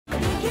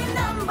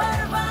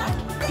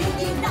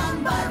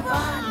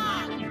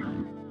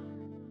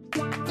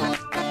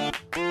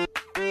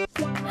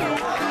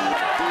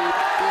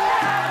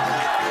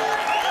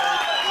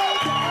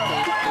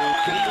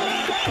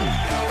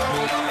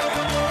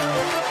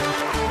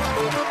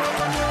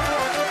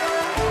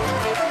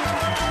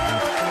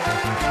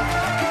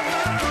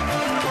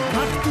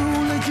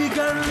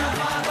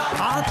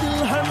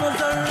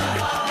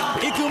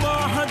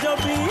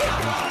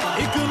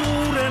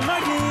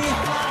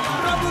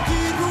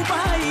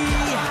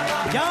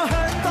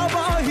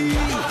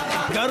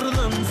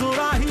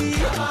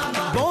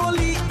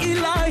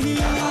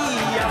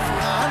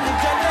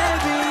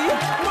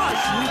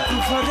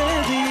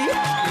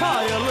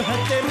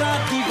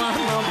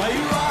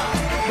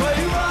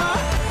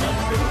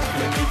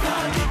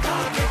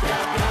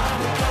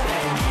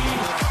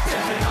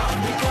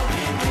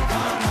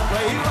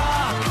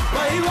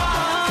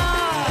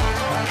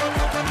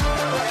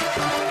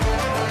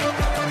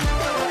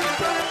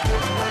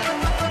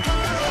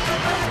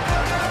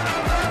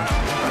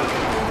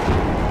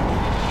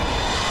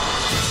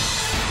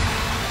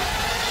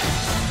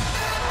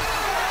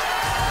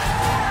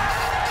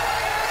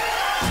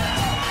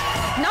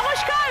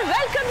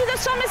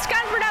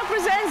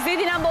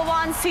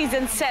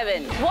Season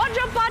 7.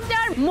 Wardrobe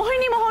partner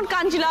Mohini Mohan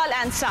Kanjilal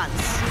and Sons.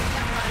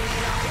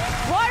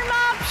 Warm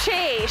up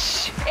শেষ,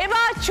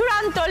 এবার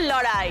চূড়ান্ত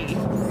লড়াই।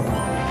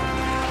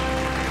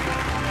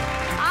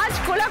 আজ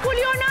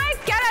কোলাকুলিও নয়,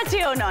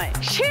 ক্যারাটেও নয়,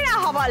 সেরা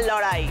হবার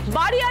লড়াই।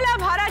 বাড়িওয়ালা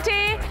ভাড়াটে,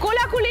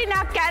 কোলাকুলি না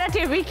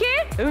ক্যারাটে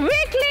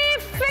উইকলি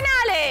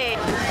ফিনালে।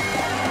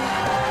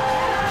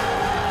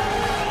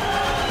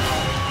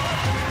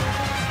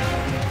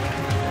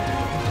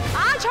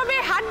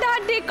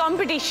 হাড্ডাহাড্ডি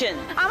কম্পিটিশন।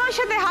 আমার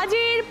সাথে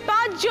হাজির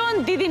 5 জন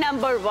দিদি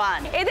নাম্বার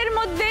 1। এদের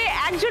মধ্যে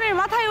একজনের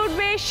মাথায়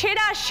উঠবে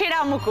সেরা সেরা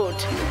মুকুট।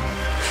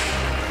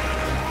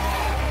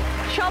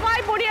 সবাই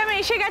পোডিয়ামে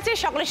এসে গেছে,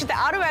 সকলের সাথে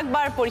আরো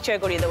একবার পরিচয়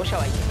করিয়ে দেবো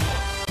সবাইকে।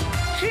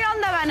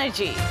 শ্রীনন্দা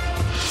ব্যানার্জি,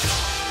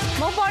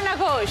 মোপর্ণা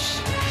ঘোষ,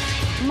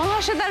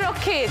 মহাশ্বেতা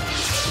রক্ষিত,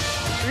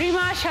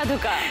 রিমা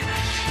সাধুকা,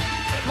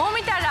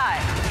 মমিতা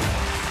রায়।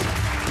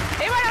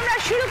 এবার আমরা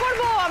শুরু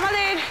করব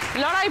আমাদের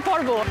লড়াই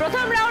পর্ব।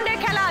 প্রথম রাউন্ডের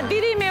খেলা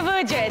দিদি মেভে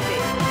জেতে।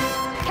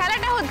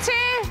 খেলাটা হচ্ছে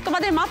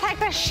তোমাদের মাথায়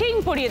একটা শিং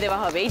পরিয়ে দেওয়া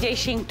হবে। এই যে এই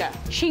শিংটা,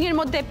 শিংয়ের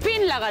মধ্যে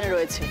পিন লাগানো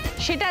রয়েছে,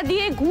 সেটা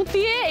দিয়ে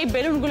গুঁতিয়ে এই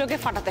বেলুনগুলোকে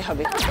ফাটাতে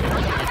হবে।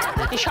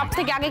 সব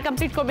থেকে আগে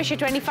কমপ্লিট করবে সে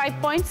 25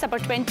 পয়েন্টস, তারপর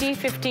 20,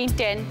 15,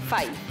 10,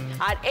 5।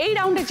 আর এই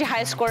রাউন্ডে যে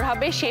হাই স্কোর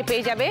হবে সে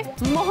পেয়ে যাবে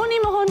মোহনী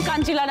মোহন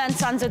কাঞ্জিলাল অ্যান্ড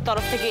সন্সের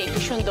তরফ থেকে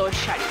একটি সুন্দর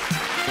শাড়ি।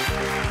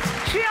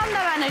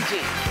 শ্রীনন্দা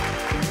ব্যানার্জি,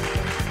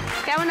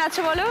 কেমন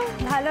আছো বলো?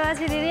 ভালো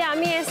আছি দিদি।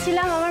 আমি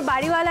এসেছিলাম আমার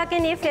বাড়িওয়ালাকে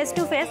নিয়ে ফেস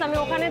টু ফেস। আমি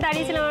ওখানে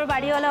দাঁড়িয়েছিলাম, আমার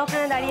বাড়িওয়ালা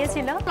ওখানে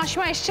দাঁড়িয়েছিল।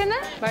 মাসিমা এসছে না?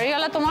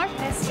 বাড়িওয়ালা তোমার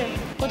এসছে।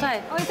 কোথায়?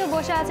 ওই তো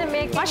বসে আছে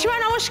মেয়ে। মাসিমা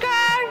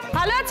নমস্কার,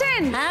 ভালো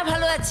আছেন? হ্যাঁ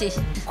ভালো আছি।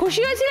 খুশি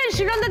হয়েছিলেন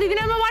শ্রীনন্দা দিদি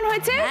নাম্বার 1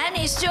 হয়েছে? হ্যাঁ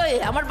নিশ্চয়ই,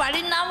 আমার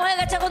বাড়ির নাম হয়ে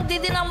গেছে এখন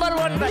দিদি নাম্বার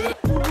 1 বাড়ি।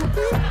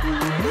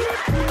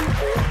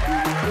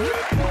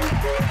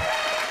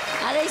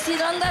 আর এই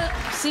শ্রীনন্দার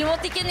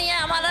শ্রীমতীকে নিয়ে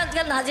আমার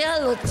আজকে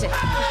নাজেহাল হচ্ছে।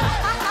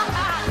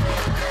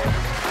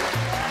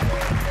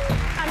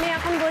 আমি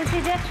এখন বলছি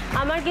যে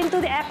আমার কিন্তু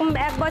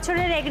 1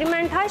 বছরের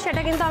এগ্রিমেন্ট হয়,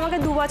 সেটা কিন্তু আমাকে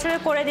 2 বছরের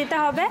করে দিতে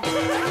হবে।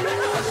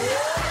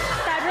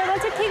 তারপরে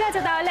বলছে ঠিক আছে,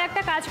 তাহলে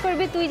একটা কাজ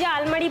করবি, তুই যে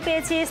আলমারি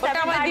পেয়েছিস,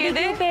 তারপর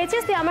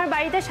পেয়েছিস, তুই আমার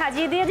বাড়িতে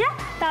সাজিয়ে দিয়ে যা,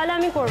 তাহলে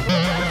আমি করব।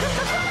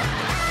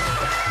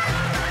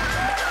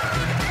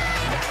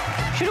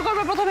 শুরু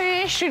করবো প্রথমে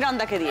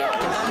শ্রীনন্দাকে দিয়ে।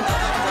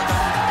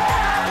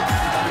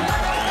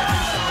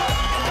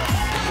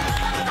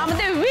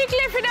 আমাদের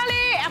উইকলি ফিনালে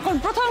এখন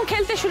প্রথম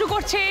খেলতে শুরু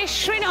করছে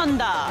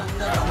শ্রীনন্দা।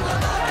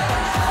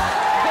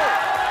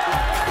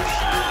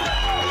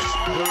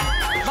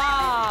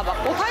 বাবা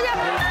কোথায়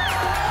যাবে?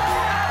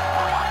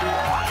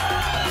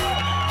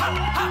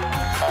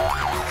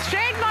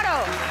 স্ট্রেট মারো,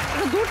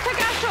 একটু দূর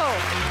থেকে আসো।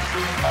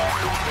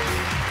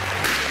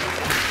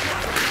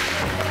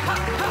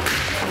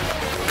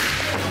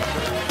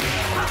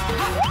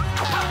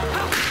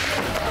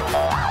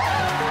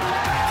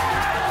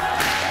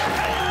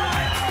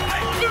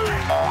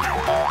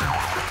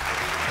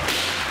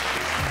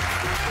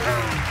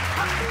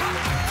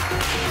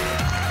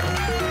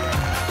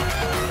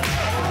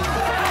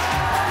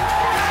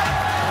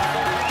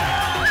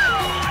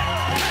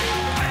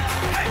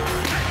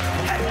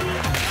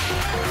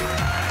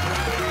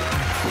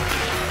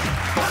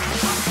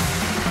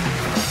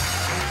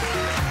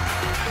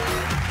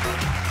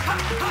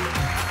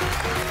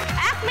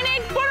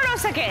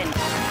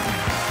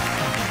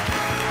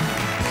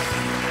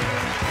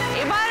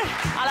 এবার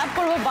আলাপ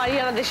করবো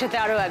বাড়িওয়ালাদের সাথে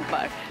আরো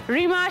একবার।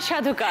 রিমা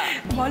সাধুকা,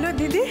 বলো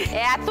দিদি।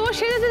 এত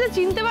সেজে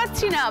চিনতে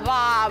পারছি না।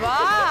 বাবা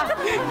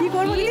কি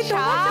করবো দিদি,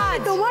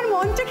 তোমার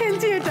মঞ্চে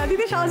খেলছি এটা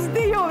দিদি,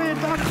 সাজতেই হবে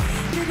এটা।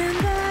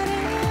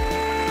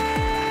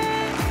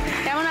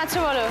 কেমন আছো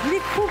বলো? দিদি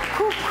খুব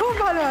খুব খুব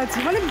ভালো আছি,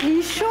 মানে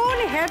ভীষণ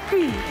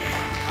হ্যাপি।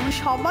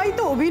 সবাই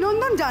তো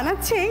অভিনন্দন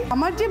জানাচ্ছে।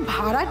 আমার যে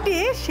ভাড়াটে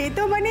সে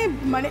তো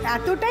মানে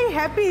এতটাই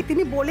হ্যাপি,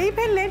 তিনি বলেই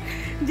ফেললেন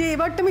যে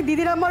এবার তো আমি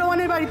দিদি নাম্বার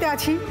 1-এর বাড়িতে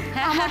আছি,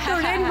 আমার তো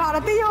রেন্ট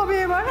বাড়াতেই হবে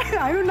এবার।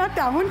 আমি না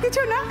তেমন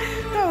কিছু না,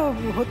 তো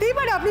হতেই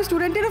পারে আপনি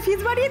স্টুডেন্টেরও ফিস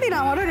বাড়িয়ে দিন,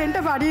 আমারও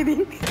রেন্টটা বাড়িয়ে দিন।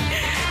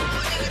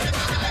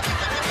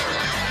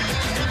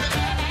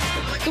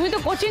 তুমি তো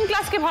কোচিং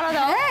ক্লাসকে ভাড়া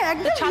দাও। হ্যাঁ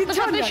একদম,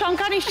 ছাত্রছাত্রীর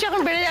সংখ্যা নিশ্চয়ই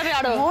এখন বেড়ে যাবে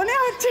আরো। মনে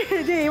হচ্ছে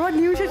যে এবার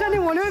নিউ সেশনে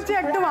মনে হচ্ছে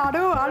একদম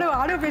আরো আরো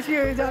আরো বেশি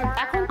হয়ে যাবে।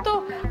 এখন তো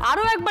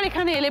আরো একবার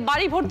এখানে এলে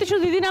বাড়ি ভর্তি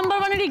শুধু দিদি নাম্বার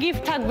 1-এরই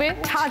গিফট থাকবে।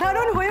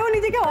 সাধারণ হয়েও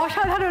নিজেকে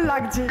অসাধারণ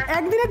লাগছে।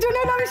 একদিনের জন্য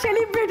আমি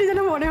সেলিব্রিটি যেন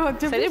মনে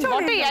হচ্ছে।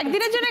 বটেই,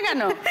 একদিনের জন্য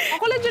কেন,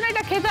 সকলের জন্য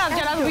এটা খেতাম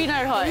যারা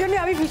উইনার হয়।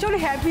 আমি ভীষণ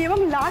হ্যাপি এবং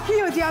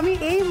লাকিও যে আমি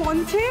এই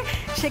মঞ্চে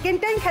সেকেন্ড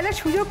টাইম খেলার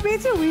সুযোগ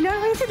পেয়েছি, উইনার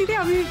হয়েছে দিদি।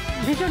 আমি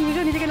ভীষণ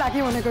ভীষণ নিজেকে লাকি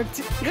মনে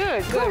করছি।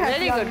 Good good,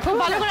 very good. খুব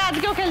ভালো করে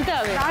আজকেও খেলতে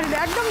হবে আর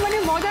একদম মানে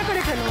মজা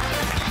করে খেলো।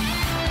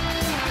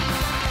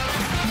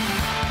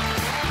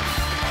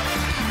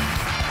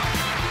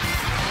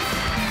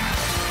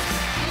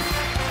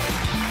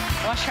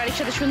 তোমার শাড়ির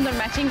সাথে সুন্দর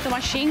ম্যাচিং,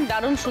 তোমার শিং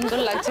দারুণ সুন্দর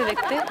লাগছে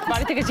দেখতে।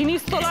 বাড়ি থেকে জিনিস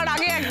তোলার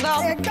আগে একদম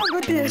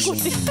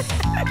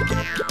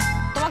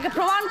তোমাকে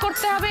প্রমাণ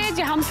করতে হবে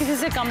যে হাম কিসি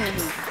সে কম নেই।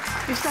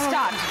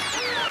 স্টার্ট।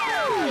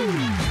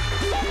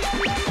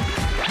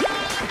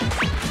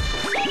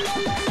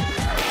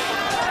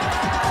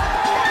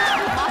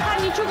 মাথা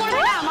নিচু করে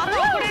না, মাথা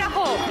উপরে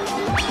রাখো।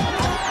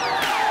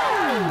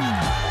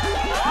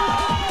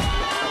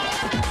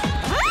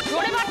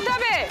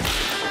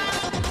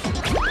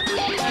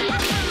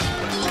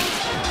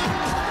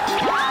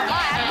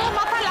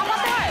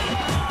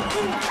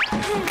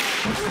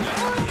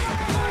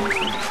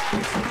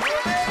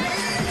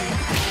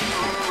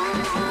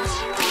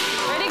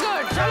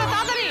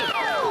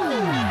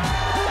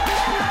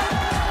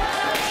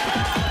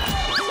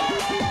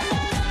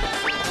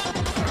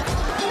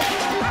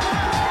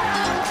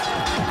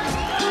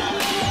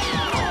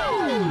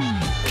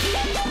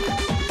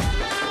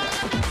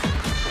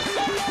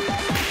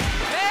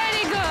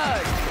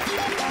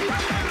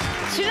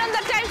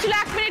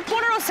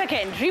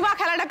 সেকেন্ড। রিমা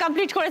খেলাটা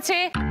কমপ্লিট করেছে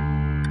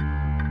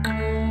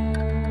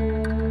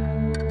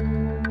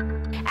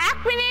 1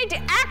 মিনিট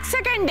 1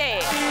 সেকেন্ডে।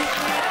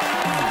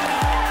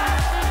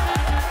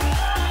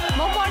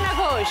 মৌপর্ণা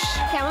ঘোষ,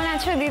 কেমন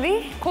আছো দিদি?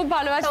 খুব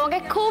ভালো আছি। তোমাকে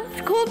খুব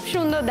খুব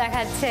সুন্দর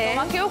দেখাচ্ছে।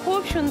 তোমাকেও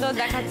খুব সুন্দর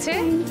দেখাচ্ছে।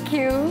 Thank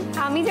you.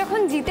 আমি যখন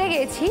জিতে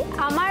গেছি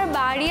আমার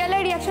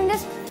বাড়িওয়ালার রিয়াকশন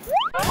জাস্ট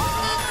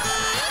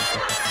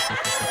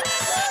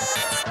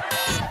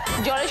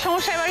জলের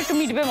সমস্যা এবার একটু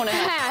মিটবে মনে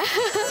হয়। হ্যাঁ,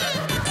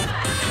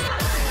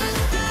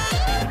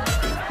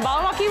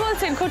 বাবা মা কি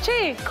বলছেন? খুশি?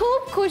 খুব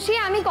খুশি।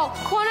 আমি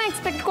কখনো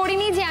এক্সপেক্ট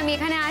করিনি যে আমি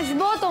এখানে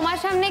আসবো, তোমার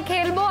সামনে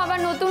খেলবো, আবার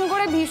নতুন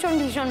করে ভীষণ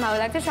ভীষণ ভালো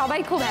লাগছে। সবাই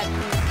খুব হ্যাপি।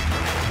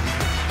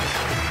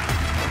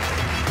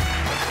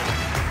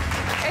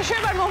 এসো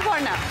এবার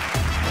মৌপর্ণা,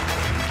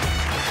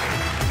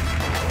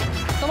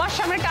 তোমার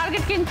সামনে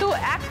টার্গেট কিন্তু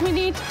 1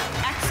 মিনিট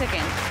 1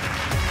 সেকেন্ড।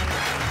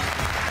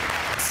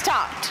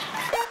 স্টার্ট।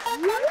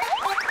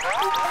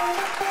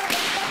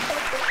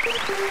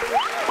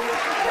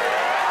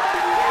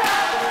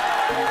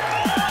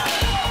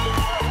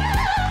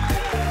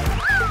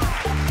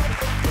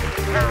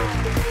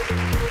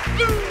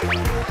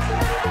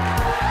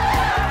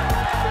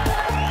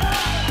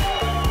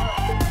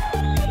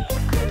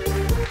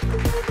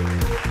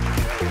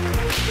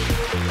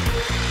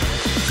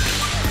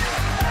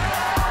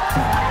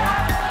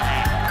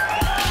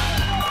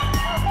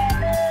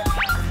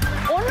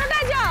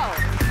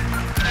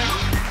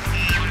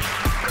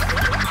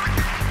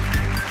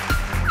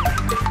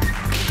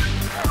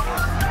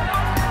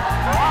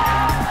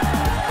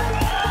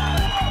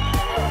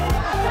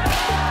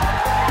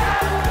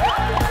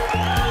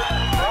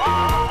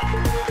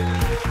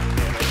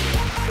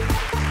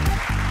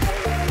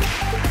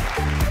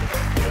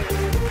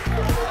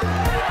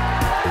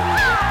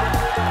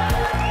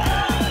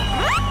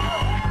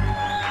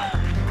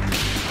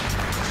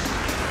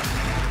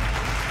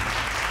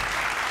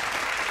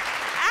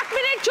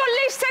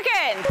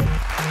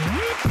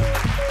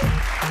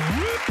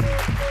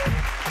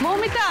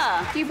 মৌমিতা,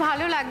 কি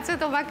ভালো লাগছে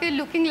তোমাকে,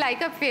 looking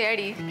like a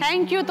fairy.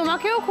 Thank you.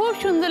 তোমাকেও খুব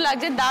সুন্দর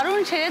লাগছে, দারুণ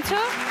সেরেছো,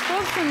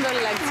 খুব সুন্দর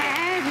লাগছে।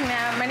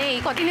 হ্যাঁ, মানে এই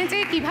কদিনে যে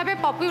কিভাবে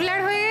পপুলার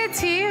হয়ে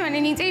গেছি মানে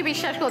নিজেই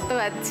বিশ্বাস করতে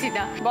পারছি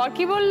না। বর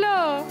কি বললো?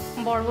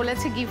 বর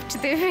বলেছে গিফট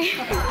দেবে।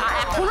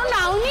 এখনো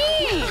নাওনি?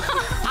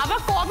 আবার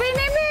কবে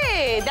নেবে?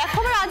 দেখো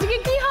আবার আজকে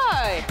কি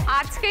হয়।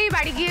 আজকেই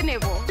বাড়ি গিয়ে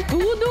নেব।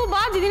 দু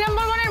বা দিদি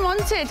নাম্বার 1 এর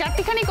মঞ্চে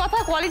চারটিখানি কথা,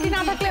 কোয়ালিটি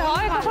না থাকলে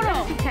হয় কখনো?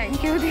 থ্যাংক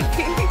ইউ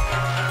দিদি।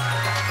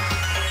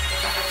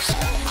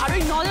 আর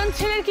ওই 9 জন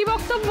ছেলের কি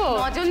বক্তব্য?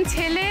 9 জন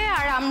ছেলে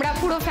আর আমরা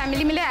পুরো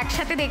ফ্যামিলি মিলে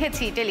একসাথে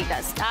দেখেছি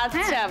টেলিকাস্ট।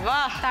 আচ্ছা,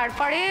 বাহ।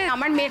 তারপরে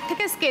আমার মেয়ের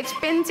থেকে স্কেচ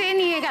পেন চেয়ে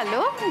নিয়ে গেল,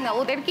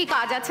 ওদের কি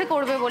কাজ আছে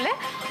করবে বলে।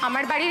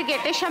 আমার বাড়ির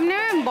গেটের সামনে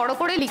বড়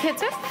করে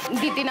লিখেছে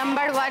দিদি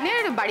নাম্বার 1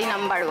 এর বাড়ি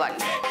নাম্বার 1।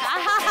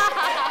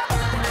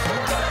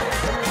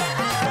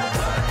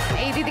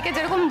 এই দিদিকে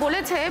যেরকম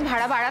বলেছে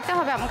ভাড়া বাড়াতে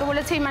হবে, আমাকে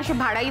বলেছে এই মাসে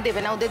ভাড়াই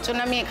দেবে না, ওদের জন্য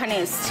আমি এখানে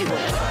এসেছি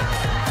বলে।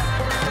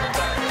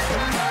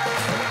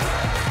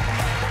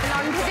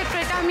 ননভেজের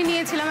ট্রেটা আমি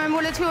নিয়েছিলাম, আমি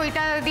বলেছি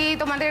ওইটা দিয়েই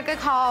তোমাদেরকে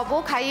খাওয়াবো,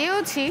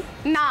 খাইয়েওছি।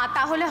 না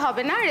তাহলে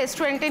হবে না,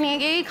 রেস্টুরেন্টে নিয়ে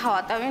গিয়েই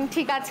খাওয়াতে হবে।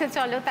 ঠিক আছে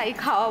চলো তাই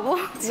খাওয়াবো।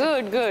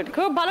 গুড গুড,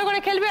 খুব ভালো করে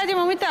খেলবে আজ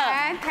মৌমিতা।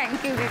 হ্যাঁ, থ্যাংক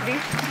ইউ দিদি।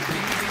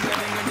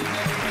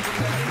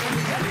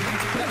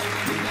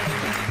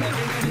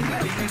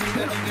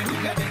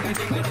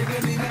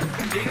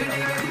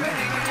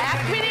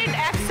 মিনিট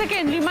 1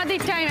 সেকেন্ড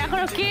রিমাদির টাইম,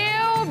 এখনো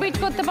কেউ বিট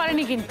করতে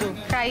পারেনি কিন্তু।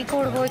 ট্রাই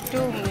করবো একটু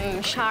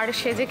ষাঁড়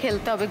সেজে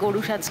খেলতে হবে,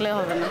 গরু সাজলে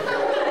হবে না।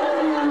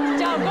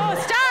 যাও, গো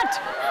স্টার্ট।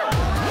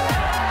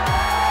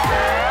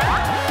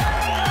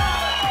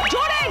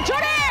 জোরে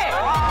জোরে।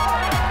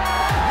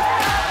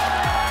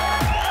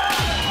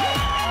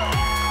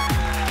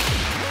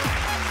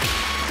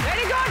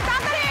 ভেরি গুড,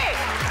 তাড়াতাড়ি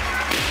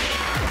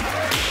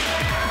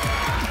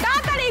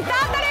তাড়াতাড়ি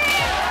তাড়াতাড়ি।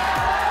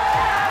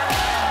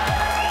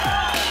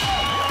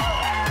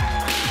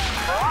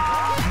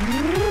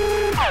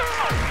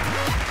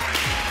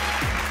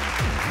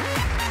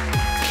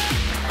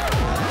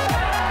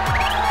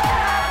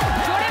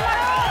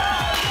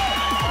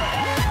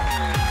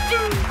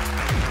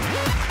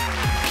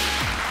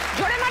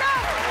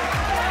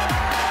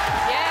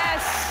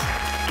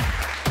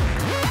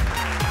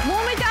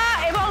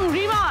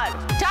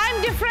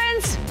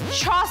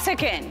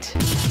 Second.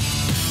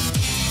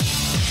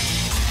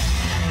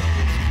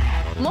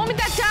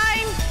 Moumita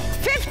time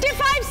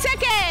 55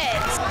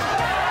 second.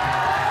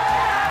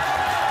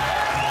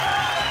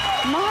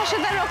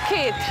 Mahasweta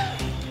রক্ষিত,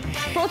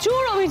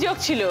 প্রচুর অভিযোগ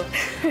ছিল,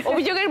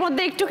 অভিযোগের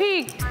মধ্যে একটু কি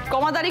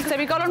কমাদারি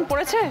সেমিকলন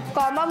পড়েছে?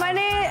 কমা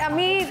মানে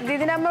আমি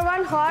দিদি নাম্বার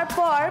 1 হওয়ার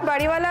পর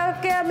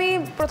বাড়িওয়ালাকে আমি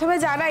প্রথমে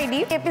জানাইনি,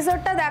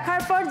 এপিসোডটা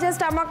দেখার পর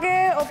জাস্ট আমাকে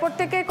ওপর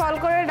থেকে কল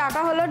করে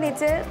ডাকা হলো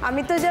নিচে।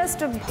 আমি তো জাস্ট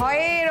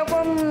ভয়ে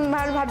এরকম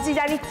ভাবছি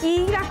জানি কি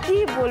না কি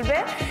বলবে।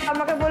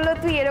 আমাকে বললো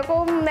তুই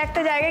এরকম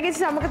একটা জায়গায়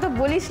গেছিস, আমাকে তো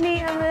বলিসনি।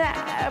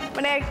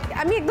 মানে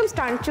আমি একদম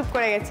চুপ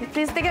করে গেছি।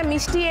 ফ্রিজ থেকে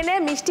মিষ্টি এনে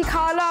মিষ্টি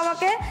খাওয়ালো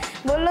আমাকে,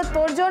 বললো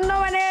তোর জন্য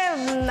মানে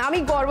আমি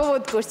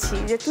গর্ববোধ করছি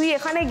যে তুই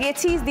এখানে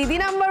গেছিস দিদি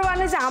নাম্বার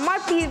ওয়ানে, যে আমার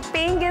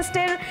পেইং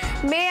গেস্টের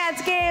মেয়ে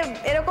আজকে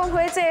এরকম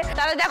হয়েছে।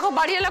 তাহলে দেখো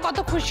বাড়িওয়ালা কত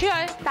খুশি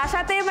হয়। তার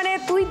সাথে মানে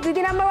তুই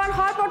দিদি নাম্বার ওয়ান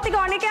হওয়ার পর থেকে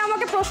অনেকে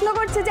আমাকে প্রশ্ন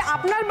করছে যে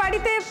আপনার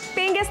বাড়িতে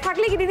পেইং গেস্ট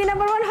থাকলে কি দিদি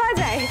নাম্বার ওয়ান হয়ে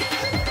যায়?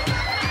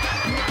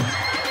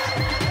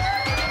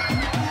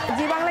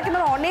 জি বাংলাকে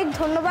আমার অনেক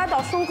ধন্যবাদ,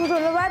 অসংখ্য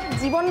ধন্যবাদ।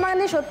 জীবন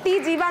মানে সত্যিই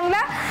জি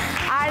বাংলা,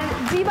 আর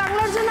জি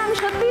বাংলার জন্য আমি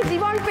সত্যিই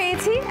জীবন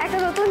পেয়েছি, একটা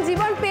নতুন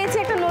জীবন পেয়েছি,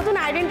 একটা নতুন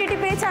আইডেন্টিটি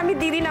পেয়েছি, আমি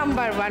দিদি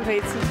নাম্বার ওয়ান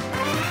হয়েছি।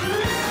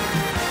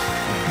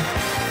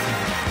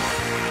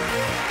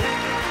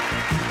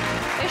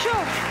 এসো।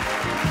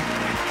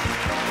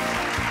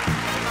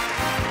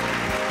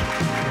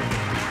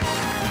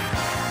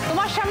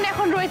 তোমার সামনে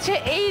এখন রয়েছে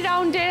এই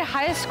রাউন্ডের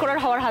হাইয়েস্ট স্কোরার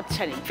হওয়ার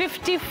হাতছানি।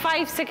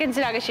 55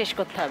 সেকেন্ডসের আগে শেষ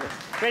করতে হবে।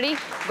 রেডি,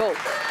 গো।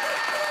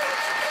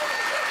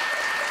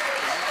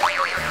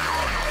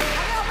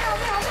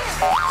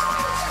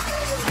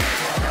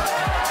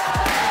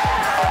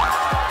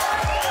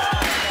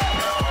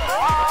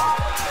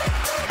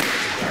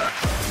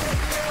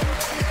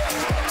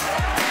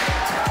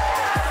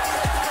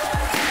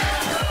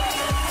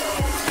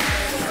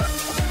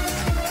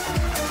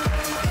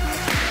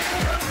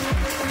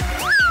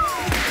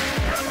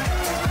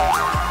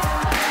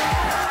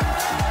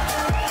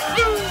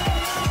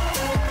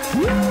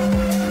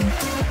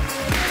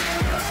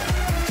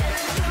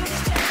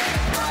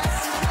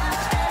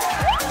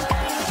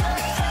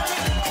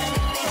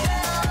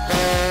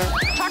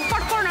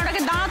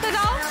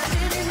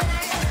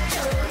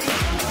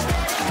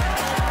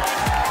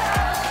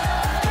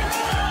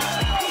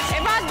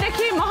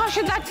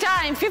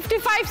 টাইম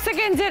 55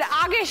 সেকেন্ডের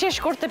আগে শেষ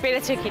করতে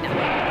পেরেছে কিনা।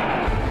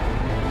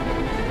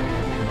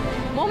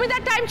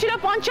 মমিতার টাইম ছিল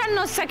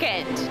 55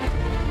 second,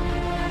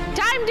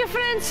 time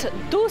difference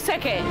 2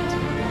 second.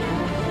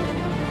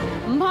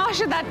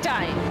 মহাশদার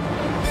time,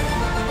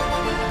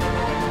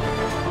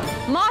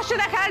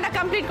 মহাশদা খেলাটা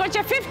কমপ্লিট করছে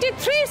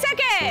 53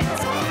 সেকেন্ড।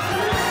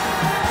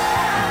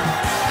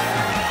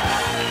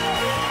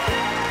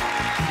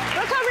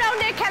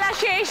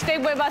 শেষ,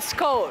 দেখবো এবার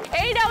স্কোর।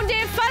 এই রাউন্ডে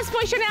ফার্স্ট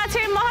পজিশনে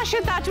আছে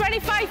মহাশ্বেতা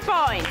 25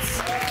 পয়েন্টস,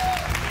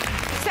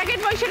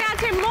 সেকেন্ড পজিশনে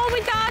আছে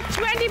মৌমিতা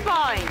 20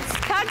 পয়েন্টস,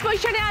 থার্ড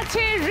পজিশনে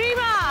আছে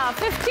রিমা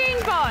 15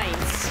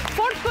 পয়েন্টস,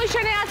 ফোর্থ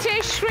পজিশনে আছে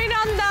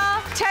শ্রীনন্দা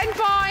 10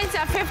 পয়েন্টস,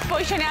 আর ফিফথ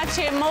পজিশনে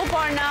আছে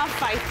মৌপর্ণা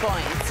 5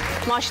 পয়েন্টস।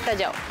 মহাশ্বেতা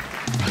যাও।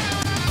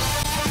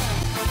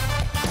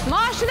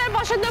 মহাশ্বেতার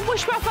পছন্দ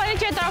পুষ্পা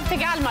ফার্নিচার তরফ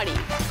থেকে আলমারি,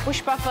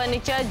 পুষ্পা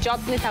ফার্নিচার,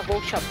 যত্নে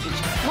থাকুক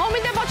সবকিছু।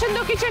 মৌমিতার পছন্দ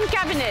কিচেন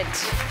ক্যাবিনেট,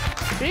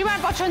 রিমার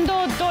পছন্দ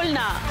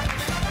দোলনা,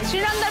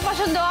 শ্রীনন্দার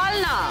পছন্দ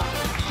আলনা,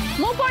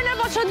 মৌপর্ণার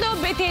পছন্দ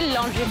বেতের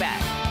লন্ড্রি ব্যাগ।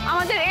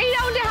 আমাদের এই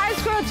রাউন্ডে হাই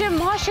স্কোর হচ্ছে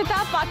মহাশ্বেতা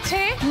পাচ্ছে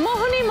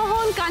মোহনী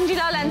মোহন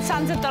কাঞ্জিলাল অ্যান্ড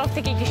সানসের তরফ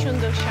থেকে কি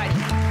সুন্দর শাড়ি।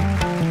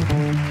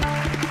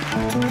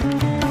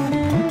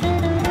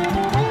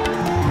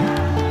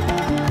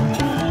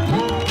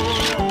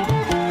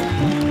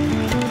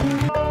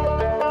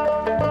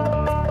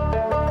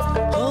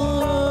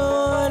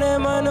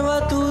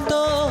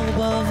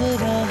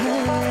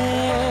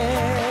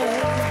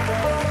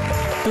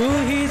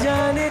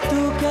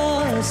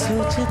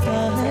 सोचता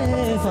है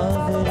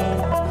बाबरा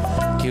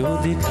क्यों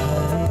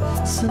दिखाए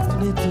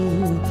सपने तू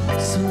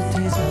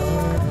सोते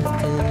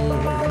जाते,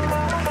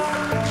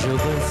 जो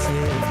बसे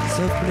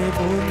सपने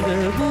बूंद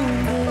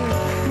बूंद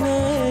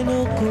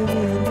नैनों को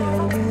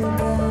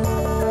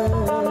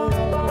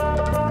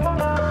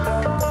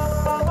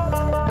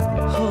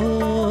हो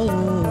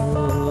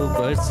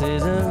बरसे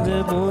रंग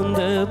बूंद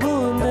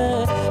बूंद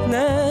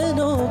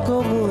नैनों को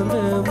बूंद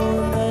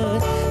बूंद,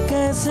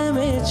 कैसे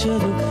मैं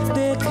चलूं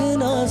देख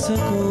ना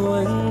सकूं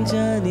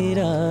अनजानी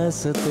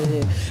रास्ते।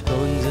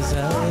 कुंज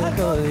सा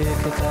कोई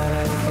एक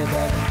तारा,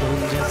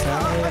 कुंज सा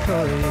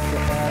कोई एक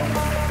तारा,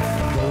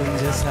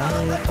 कुंज सा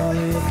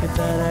कोई एक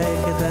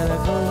तारा,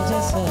 कुंज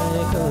सा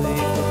कोई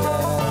एक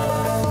तारा।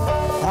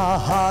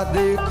 आहा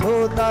देखो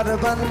दर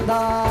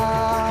बंदा,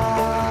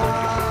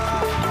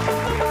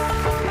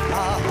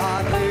 आहा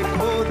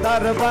देखो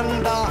दर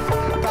बंदा,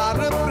 कार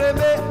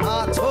प्रेमे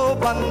आछो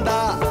बंदा,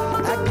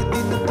 एक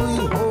दिन तुई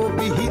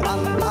होबी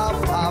अंधा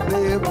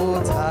भावे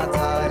बोझा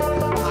যায়,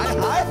 হায়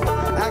হায়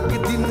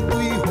একদিন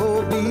তুই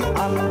হবি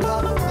अंधा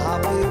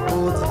ভাবে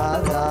বোঝা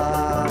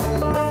যায়।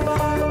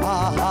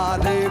 আহা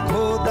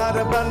দেখো দর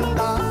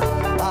বন্দা,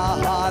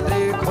 আহা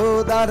দেখো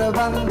দর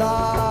বন্দা,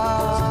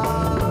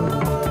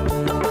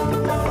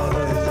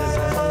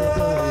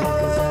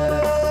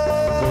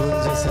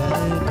 कुंज सा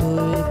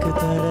कोई एक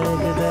तारा,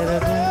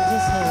 कुंज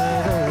सा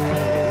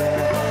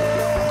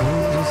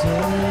कुंज सा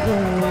कोई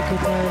एक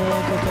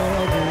तारा,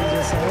 कुंज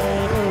सा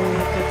कोई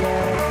एक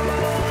तारा,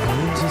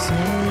 कुंज सा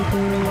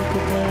कोई एक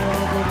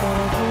तारा,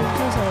 कुंज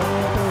सा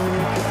कोई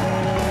एक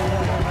तारा।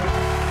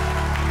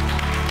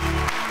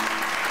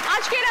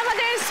 আজকের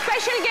আমাদের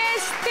স্পেশাল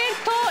গেস্ট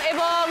তীর্থ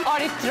এবং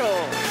অরিত্র।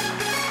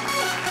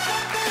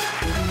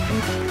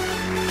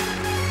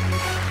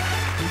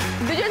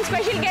 দুজন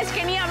স্পেশাল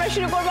গেস্টকে নিয়ে আমরা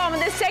শুরু করবো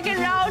আমাদের সেকেন্ড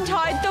রাউন্ড,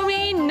 হয় তুমি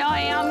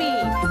নয় আমি।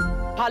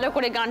 ভালো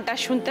করে গানটা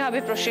শুনতে হবে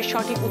প্রশ্নের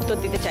সঠিক উত্তর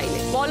দিতে চাইলে।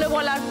 বলো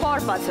বলার পর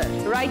বাজার।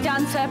 Right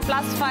answer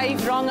 +5,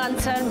 wrong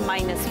answer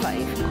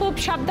 -5। খুব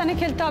সাবধানে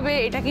খেলতে হবে,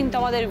 এটা কিন্তু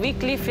আমাদের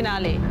উইকলি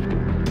ফিনালে।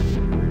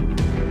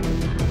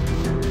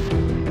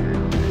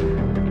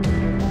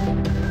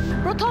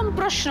 প্রথম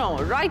প্রশ্ন,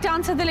 রাইট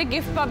আনসার দিলে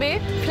গিফট পাবে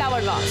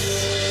ফ্লাওয়ার ভাস।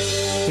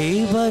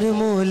 এইবার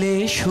মোলে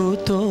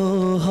সুতো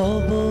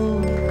হব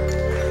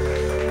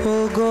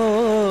ওগো,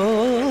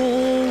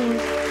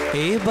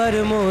 এবার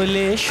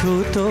মোলে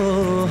সুতো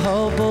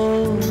হব,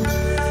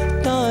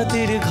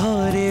 তাদের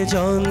ঘরে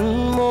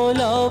জন্ম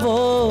লব,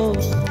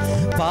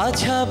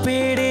 পাছা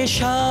পেড়ে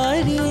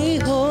শাড়ি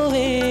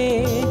হয়ে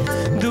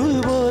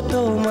দুলব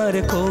তোমার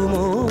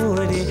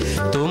কোমরে,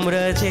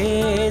 তোমরা যে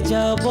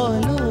যা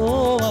বলো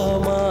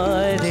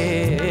আমারে,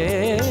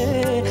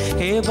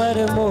 এবার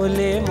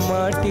মোলে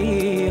মাটি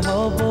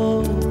হব,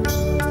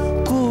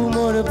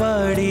 কুমোর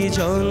বাড়ি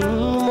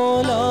জন্ম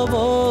লব,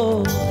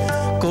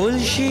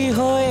 কলসি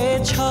হয়ে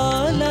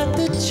ছলাত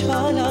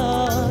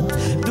ছলাত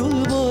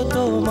দুলব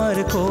তোমার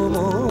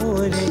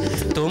কোমরে,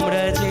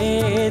 তোমরা যে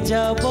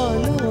যা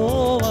বলো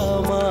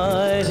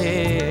আমারে,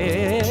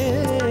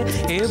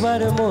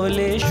 এবার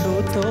মোলে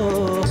সুতো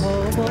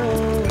হব।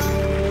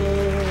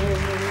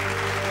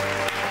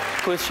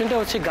 কোয়েশ্চেনটা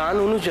হচ্ছে গান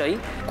অনুযায়ী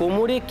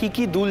কোমরে কি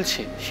কি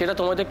দুলছে সেটা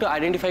তোমাদের একটু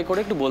আইডেন্টিফাই করে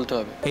একটু বলতে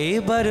হবে।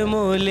 এবার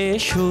মোলে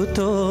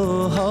সুতো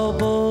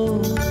হব,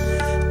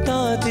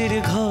 তাদের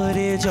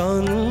ঘরে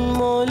জন্ম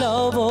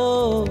লব।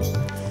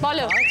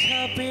 বলো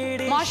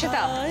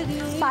মহাশ্বেতা।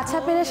 পাছা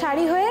পেরে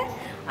শাড়ি হয়ে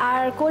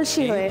আর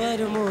কলসি হয়ে।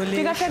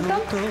 ঠিক আছে, একদম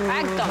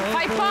একদম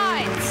 5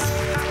 পয়েন্টস।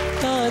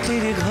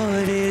 তাদের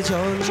ঘরে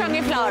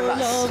সঙ্গে ফ্লাওয়ার ভাস।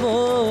 জন্ম লব,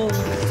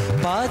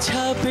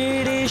 পাছা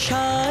পেড়ে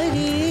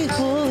শাড়ি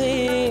হয়ে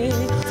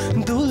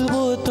দুলব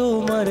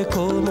তোমার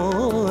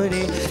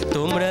কোমরে,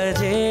 তোমরা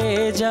যে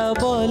যা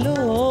বলো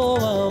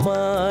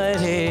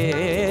আমারে,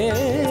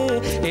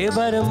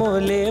 এবার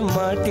মোলে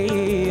মাটি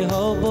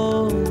হব,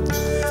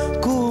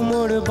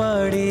 কুমোর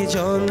বাড়ি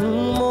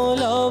জন্ম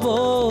লব,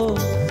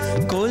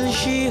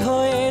 কলসি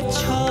হয়ে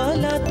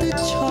ছলাত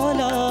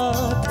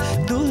ছলাত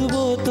দুলব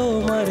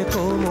তোমার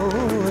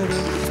কোমরে,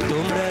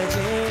 তোমরা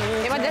যে।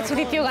 এবার যাচ্ছে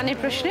দ্বিতীয় গানের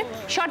প্রশ্নে।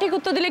 সঠিক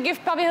উত্তর দিলে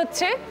গিফট পাবে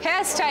হচ্ছে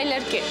হেয়ার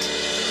স্টাইলার কিট।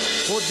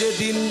 ও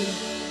যেদিন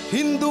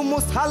হিন্দু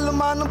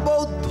মুসলমান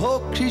বৌদ্ধ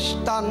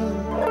খ্রিস্টান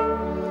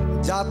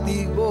জাতি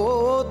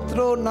গোত্র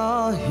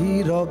নাহি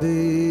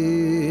রবে,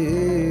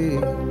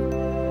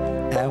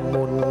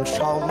 এমন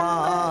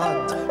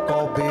সমাজ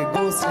কবে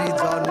গো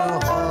সৃজন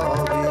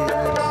হবে,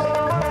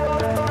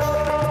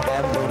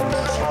 এমন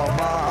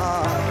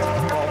সমাজ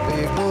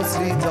কবে গো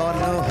সৃজন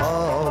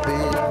হবে।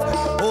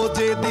 ও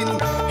যেদিন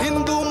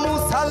হিন্দু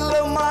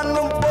মুসলমান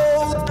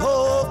বৌদ্ধ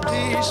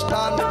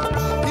খ্রিস্টান,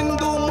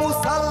 হিন্দু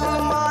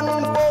মুসলমান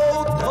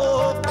বৌদ্ধ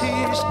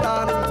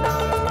খ্রিস্টান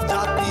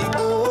জাতি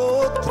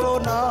গোত্র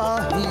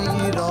নাহি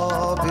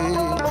রবে।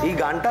 এই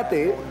গানটাতে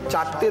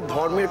 4টে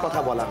ধর্মের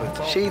কথা বলা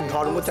হয়েছে, সেই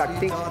ধর্ম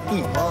 4টি কি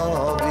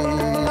হবে,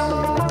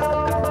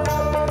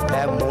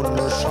 এমন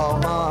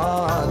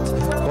সমাজ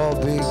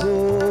কবে গো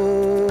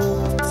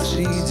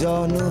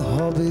সৃজন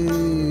হবে।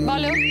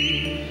 বলো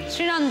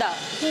শ্রীনন্দা।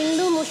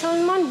 হিন্দু,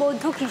 মুসলমান,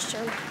 বৌদ্ধ,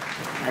 খ্রিস্টান।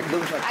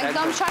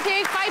 একদম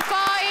সঠিক, 5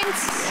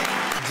 পয়েন্টস।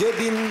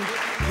 যেদিন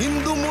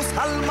হিন্দু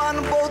মুসলমান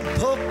বৌদ্ধ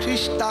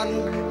খ্রিস্টান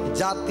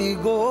জাতি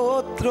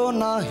গোত্র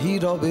নাহি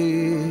রবে,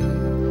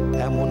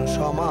 এমন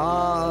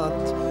সমাজ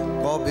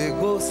কবে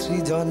গো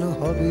সৃজন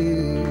হবে।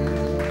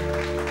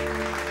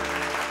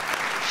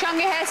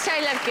 সঙ্গে হেয়ার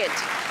স্টাইলার কিট।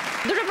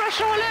 দুটো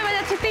প্রশ্ন হলো, এবার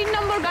যাচ্ছে 3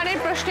 নম্বর গানের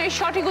প্রশ্নে।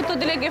 সঠিক উত্তর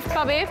দিলে গিফট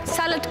পাবে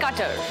স্যালাড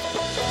কাটার।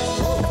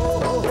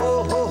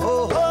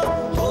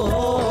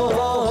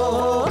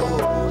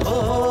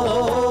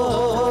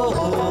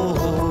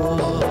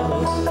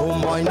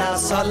 ময়না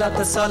সালাত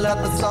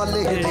সালাত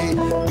চলে রে,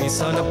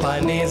 ভীষণ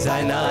পানে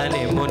যায় না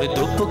রে, মন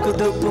দুপুক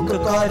দুপুক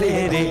করে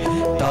রে,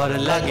 তর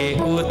লাগে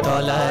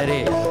উতলা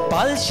রে,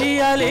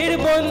 পালশিয়ালের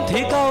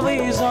বন্ধি কবি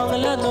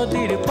জংলা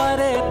নদীর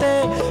পারেতে,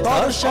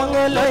 তর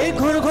সঙ্গে লই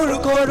ঘুর ঘুর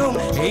করুম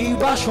এই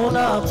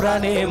বাসনা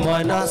প্রাণে,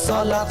 ময়না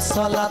সালাত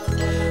সালাত,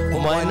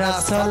 ময়না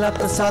সালাত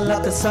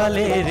সালাত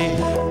চলে রে,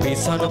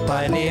 ভীষণ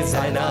পানে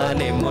যায় না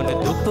রে, মন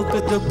দুপুক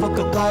দুপুক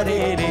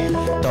করে রে,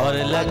 তর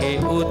লাগে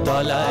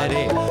উতলা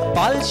রে,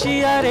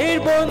 পালশিয়ারের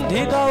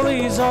বন্ধি গাওই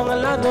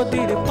জংলা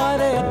নদীর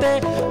পারেতে,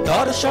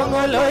 তর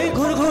সঙ্গে লই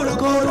ঘুর ঘুর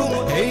করুম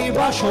এই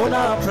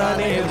বাসনা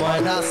প্রাণে,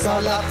 ময়না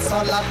সালাত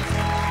সালাত।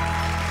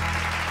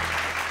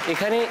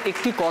 এখানে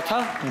একটি কথা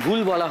ভুল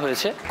বলা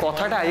হয়েছে,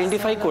 কথাটা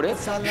আইডেন্টিফাই করে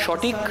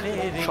সঠিক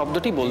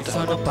শব্দটি বলতে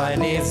হবে।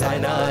 পানে যায়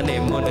না রে,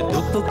 মন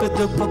দুপুক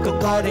দুপুক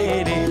করে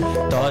রে,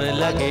 তর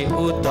লাগে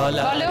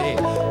উতলা রে,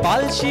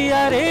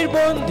 পালশিয়ারের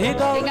বন্ধি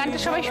গাওই। এই গানটা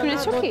সবাই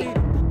শুনেছো কি?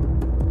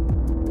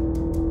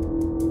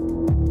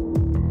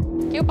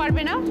 কেউ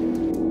পারবে না?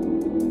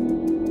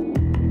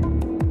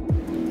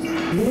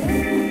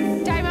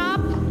 Time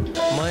up.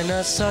 ময়না না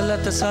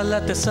সলাত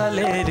সলাত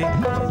সালে রে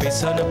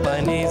পিছন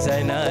পানি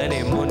যায় না রে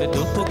মন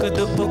দুপুক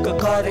দুপুক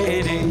করে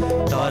রে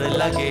তর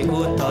লাগে ও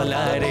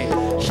তলা রে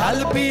শাল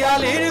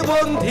পিয়ালির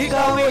বন্ধি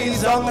গাওয়ে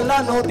জংলা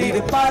নদীর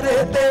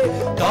পারেতে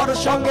তোর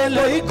সঙ্গে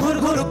লই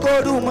ঘুরঘুর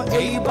করুম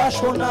এই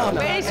বাসনা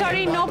very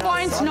sorry no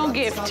points no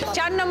gift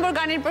 4 নম্বর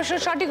গানের প্রশ্ন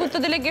সঠিক উত্তর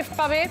দিলে গিফট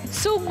পাবে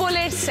সুপ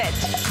বোলের সেট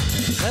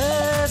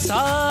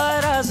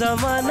सारा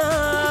जमाना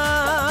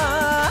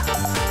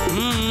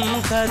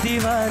का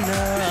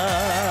दीवाना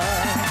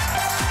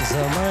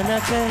जमाना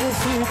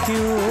कैसे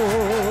क्यों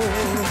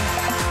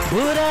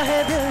बुरा है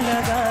दिल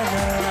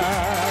लगाना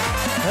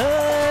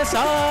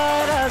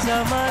सारा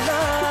जमाना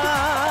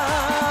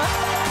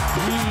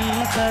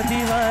का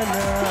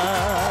दीवाना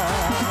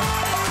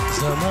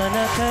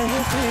जमाना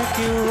कैसे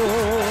क्यों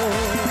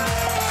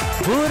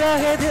बुरा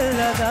है दिल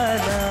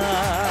लगाना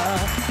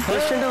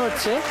কোশ্চেনটা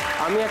হচ্ছে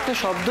আমি একটা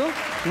শব্দ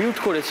মিউট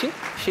করেছি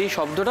সেই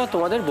শব্দটা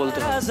তোমাদের বলতে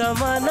হবে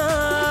জমানা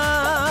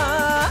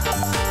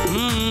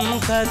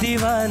का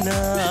दीवाना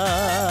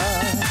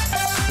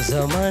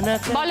जमाना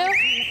বলো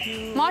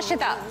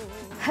মর্ষিতা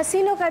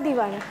हसीनों का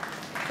दीवाना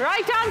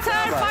রাইট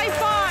আনসার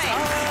 5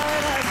 পয়েন্ট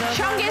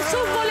সঙ্গে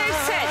সুপ বোলের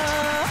সেট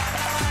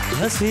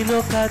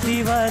हसीनों का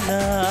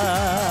दीवाना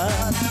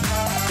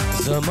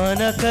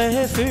जमाना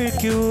कहे फिर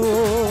क्यों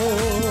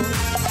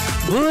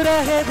बुरा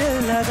है दिल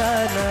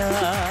लगाना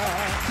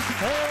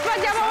এবার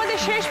যাব আমাদের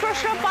শেষ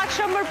প্রশ্ন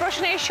 5 নম্বর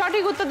প্রশ্নের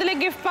সঠিক উত্তর দিলে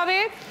গিফট পাবে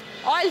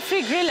অয়েল ফ্রি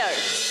গ্রিলার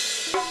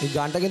এই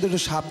গানটা কিন্তু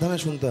একটু সাবধানে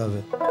শুনতে হবে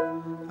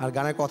আর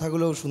গানের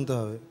কথাগুলোও শুনতে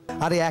হবে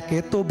আরে একে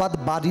তো বাদ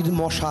বাড়ির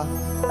মশা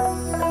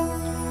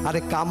আরে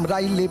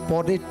কামড়াইলে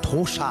পরে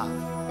ঠোসা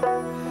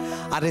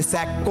আরে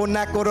স্যাকো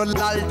না করো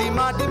লাল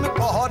ডিমা ডিম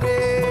করে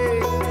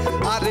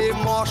আরে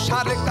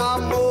মশার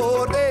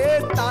কামড়ে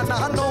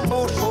টানানো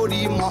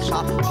মশারি মশা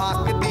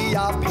ফাঁক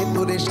দিয়া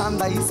ভেতরে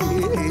সান্দাইছে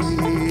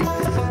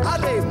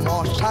আরে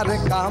মশার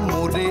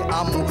কামড়ে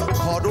আমু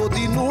ঘর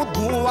দিনু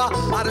ধোঁয়া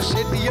আর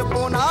সে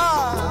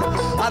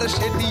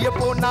দিয়ে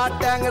পোনা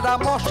ট্যাংরা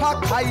মশা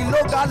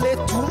খাইলো গালে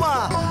চুমা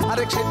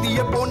আরে সে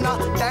দিয়ে পোনা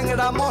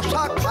ট্যাংরা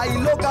মশা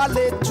খাইলো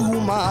গালে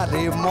চুমা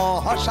রে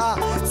মশা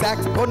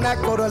স্যাকো না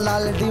করো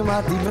লাল ডিমা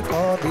ডিম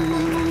করে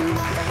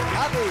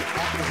আরে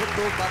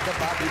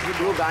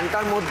পুরো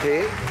গানটার মধ্যে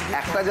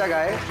একটা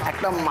জায়গায়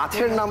একটা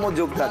মাছের নামও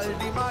যুক্ত আছে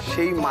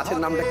সেই মাছের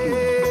নামটা কি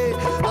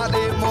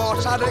আরে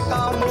মশার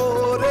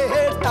কামড়ে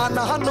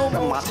টানানো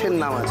মাছের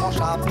নাম আছে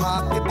মশা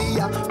ফাঁক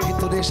দিয়া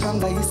ভিতরে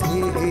সান্দাইছে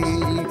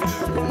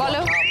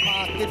বলো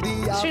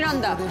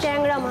শ্রীনন্দা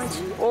ট্যাংরা মাছ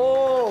ও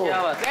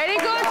very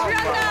good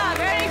Srinanda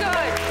very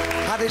good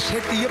আরে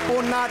সেটিয়ে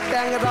পোনা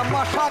ট্যাংরা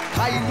মশা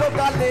খাইলো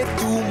গালে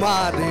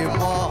চুমারে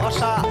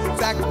মশা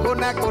দেখো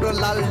না করো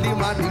লাল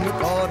ডিমা ডিম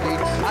করে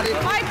আরে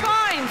 5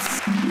 পয়েন্টস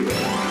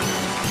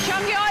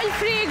সঙ্গে অয়েল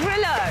ফ্রি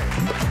গ্রিলার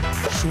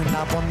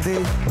সোনা বন্দে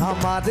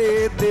আমারে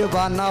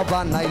দেওয়ানা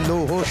বানাইলো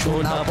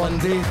সোনা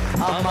বন্দে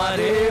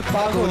আমারে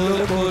পাগল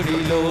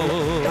করিল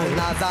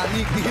না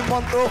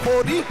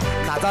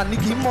জানি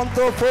কি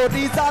মন্ত্র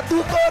পড়ি জাদু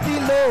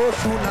করিল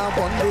সোনা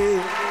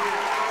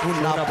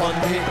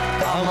বন্দে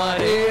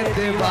আমারে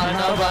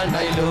দেবানা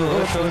বানাইলো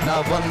সোনা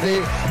বন্দে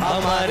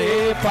আমারে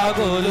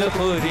পাগল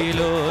করিল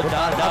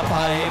দাদা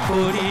পায়ে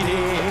পড়ি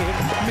রে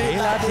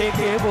মেলা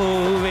থেকে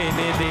বউ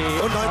এনে দে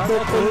নয়তো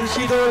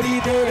কলসি দড়ি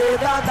দে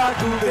দাদা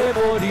ডুবে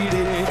মরি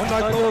রে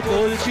নয়তো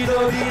কলসি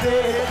দড়ি রে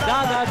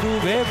দাদা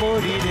ডুবে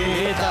মরি রে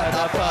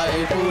দাদা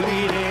পায়ে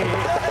পড়ি রে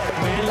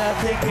মেলা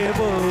থেকে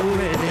বউ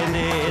এনে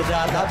দে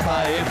দাদা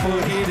পায়ে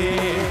পড়ি রে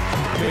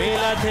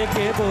মেলা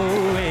থেকে বউ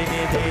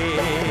এনে দে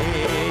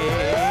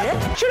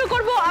শুরু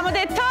করব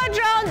আমাদের third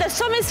round the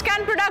Sumi's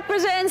can product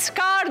presents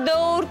কার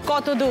দৌড়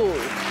কত দূর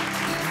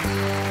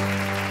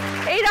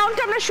এই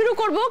রাউন্ডটা আমরা শুরু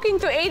করব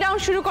কিন্তু এই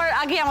রাউন্ড শুরু করার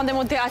আগে আমাদের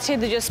মধ্যে আছে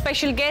দুজন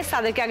স্পেশাল গেস্ট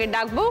তাদেরকে আগে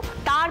ডাকবো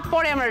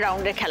তারপরে আমরা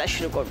রাউন্ডের খেলা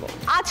শুরু করব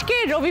আজকে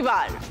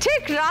রবিবার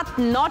ঠিক রাত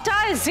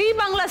 9টায় জি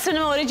বাংলা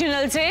সিনেমা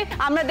অরিজিনালসে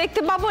আমরা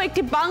দেখতে পাবো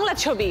একটি বাংলা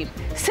ছবি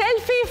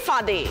সেলফি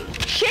ফাদে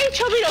সেই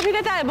ছবির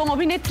অভিনেতা এবং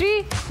অভিনেত্রী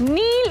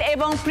নীল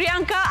এবং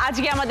প্রিয়াঙ্কা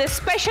আজকে আমাদের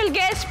স্পেশাল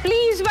গেস্ট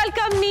প্লিজ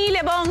ওয়েলকাম নীল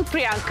এবং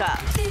প্রিয়াঙ্কা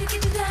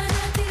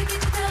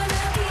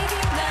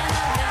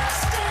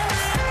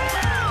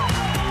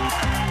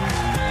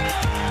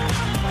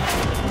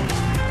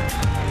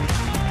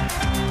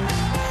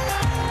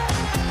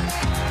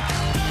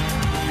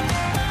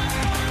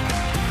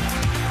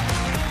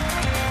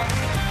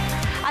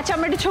আচ্ছা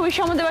আমরা একটু ছবির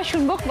সম্বন্ধে এবার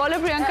শুনবো বলো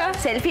প্রিয়াঙ্কা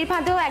সেলফির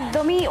ফাঁদেও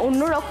একদমই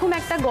অন্যরকম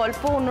একটা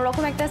গল্প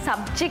অন্যরকম একটা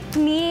সাবজেক্ট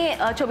নিয়ে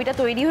ছবিটা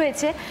তৈরি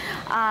হয়েছে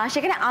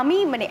সেখানে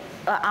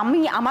আমি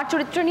আমার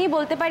চরিত্র নিয়ে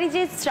বলতে পারি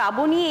যে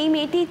শ্রাবণী এই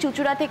মেয়েটি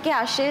চুচুড়া থেকে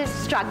আসে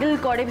স্ট্রাগল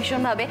করে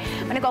ভীষণভাবে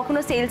মানে কখনো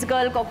সেলস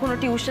গার্ল কখনো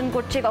টিউশন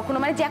করছে কখনো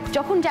মানে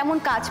যখন যেমন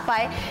কাজ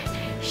পায়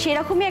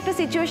সেরকমই একটা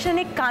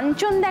সিচুয়েশনে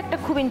কাঞ্চনদা একটা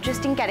খুব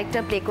ইন্টারেস্টিং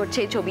ক্যারেক্টার প্লে করছে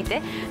এই ছবিতে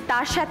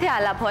তার সাথে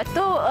আলাপ হয়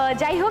তো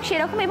যাই হোক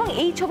সেরকম এবং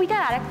এই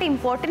ছবিটার আর একটা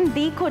ইম্পর্টেন্ট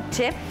দিক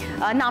হচ্ছে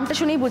নামটা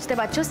শুনেই বুঝতে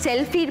পারছো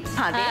সেলফির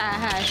ফাঁদে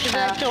হ্যাঁ সেটা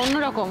একটা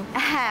অন্যরকম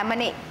হ্যাঁ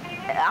মানে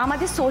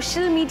আমাদের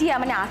সোশ্যাল মিডিয়া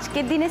মানে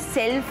আজকের দিনে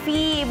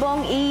সেলফি এবং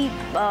এই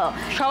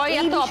সবাই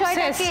এত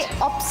বিষয়টাকে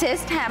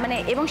অবসেসড, হ্যাঁ মানে,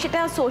 এবং সেটা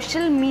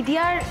সোশ্যাল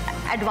মিডিয়ার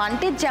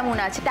অ্যাডভান্টেজ যেমন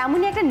আছে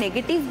তেমনই একটা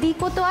নেগেটিভ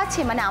দিকও তো আছে।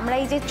 মানে আমরা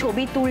এই যে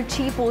ছবি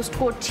তুলছি, পোস্ট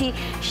করছি,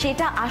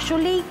 সেটা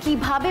আসলেই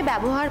কিভাবে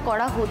ব্যবহার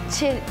করা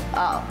হচ্ছে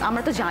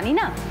আমরা তো জানি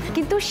না,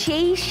 কিন্তু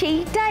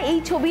সেইটা এই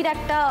ছবির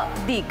একটা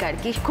দিক আর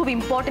কি, খুব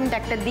ইম্পর্টেন্ট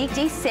একটা দিক,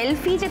 যে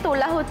সেলফি যে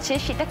তোলা হচ্ছে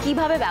সেটা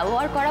কিভাবে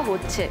ব্যবহার করা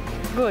হচ্ছে।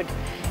 গুড।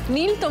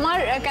 নীল, তোমার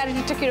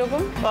ক্যারেক্টারটা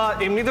কিরকম?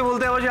 এমনিতে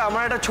বলতে হবে যে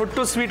আমার একটা ছোট্ট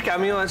সুইট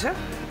ক্যামিও আছে।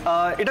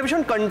 এটা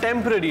ভীষণ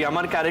কন্টেম্পোরারি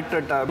আমার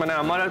ক্যারেক্টারটা, মানে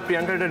আমার আর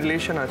প্রিয়াঙ্কার একটা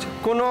রিলেশন আছে,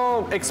 কোনো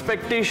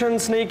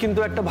এক্সপেকটেশনস নেই কিন্তু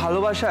একটা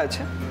ভালোবাসা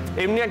আছে,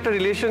 এমনি একটা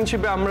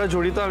রিলেশনশিপে আমরা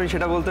জড়িত, আমি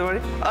সেটা বলতে পারি।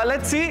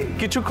 লেটস সি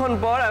কিছুক্ষণ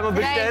পর, I am a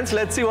bit tense,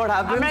 let's see what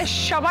happens. আমরা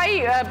সবাই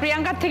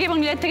প্রিয়াঙ্কার থেকে এবং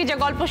নীলের থেকে যে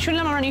গল্প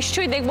শুনলাম আমরা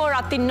নিশ্চয়ই দেখবো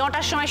রাত্রি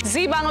 9টার সময়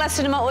জি বাংলা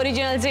সিনেমা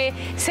অরিজিনাল যে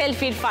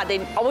সেলফির ফাঁদে,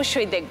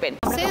 অবশ্যই দেখবেন।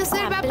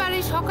 সেলসের ব্যাপারে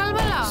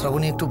সকালবেলা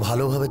শ্রাবণী একটু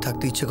ভালোভাবে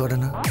থাকতে ইচ্ছে করে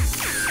না?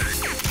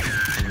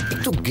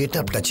 একটু গেট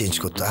আপটা চেঞ্জ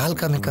করতে,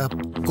 হালকা মেকআপ,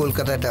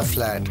 কলকাতা একটা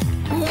flat.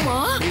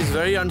 He is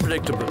very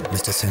unpredictable.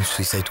 Mister Sen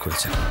suicide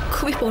করেছে।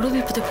 খুবই বড়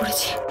বিপদে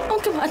পড়েছি,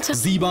 ওকে বাঁচা।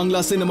 জি বাংলা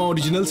সিনেমা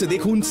অরিজিনাল से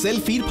দেখুন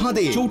সেলফির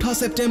ফাঁদে 4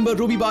 সেপ্টেম্বর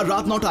রবিবার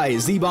রাত 9টায়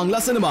জি বাংলা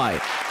সিনেমায়।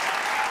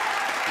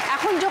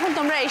 এখন যখন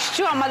তোমরা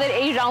এসছো আমাদের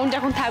এই রাউন্ড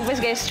এখন থাকবে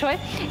গেস্ট হয়ে,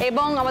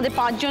 এবং আমাদের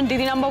 5 জন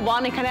দিদি নাম্বার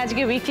 1 এখানে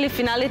আজকে উইকলি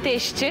ফিনালেতে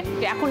এসছে।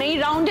 এখন এই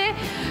রাউন্ডে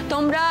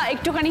তোমরা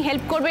একটুখানি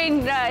হেল্প করবে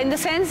ইন দ্য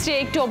সেন্স যে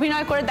একটু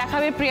অভিনয় করে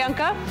দেখাবে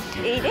প্রিয়াঙ্কা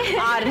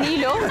আর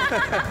নীলও,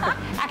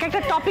 এক একটা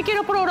টপিকের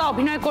ওপর ওরা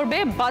অভিনয় করবে।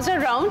 বাজার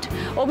রাউন্ড,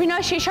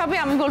 অভিনয় শেষ হবে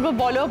আমি বলবো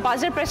বলো,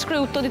 বাজার প্রেস করে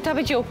উত্তর দিতে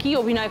হবে যে ও কি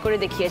অভিনয় করে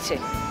দেখিয়েছে,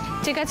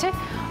 ঠিক আছে?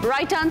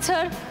 Right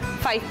answer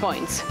 5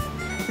 points,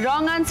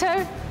 wrong answer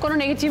কোনো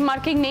নেগেটিভ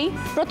মার্কিং নেই।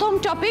 প্রথম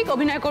টপিক,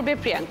 অভিনয় করবে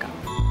প্রিয়াঙ্কা।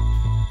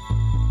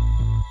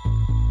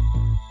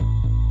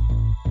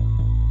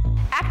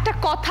 একটা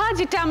কথা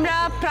যেটা আমরা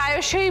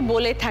প্রায়শই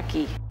বলে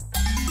থাকি,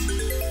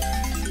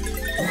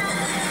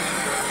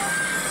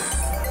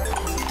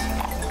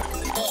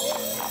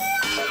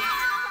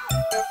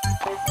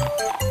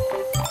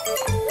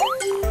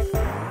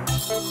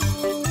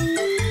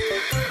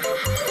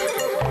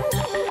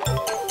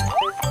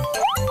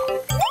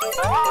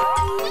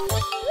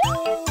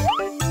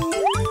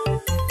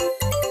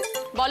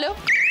 বলো।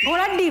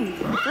 ঘোড়ার ডিম।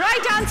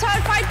 Right answer,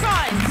 5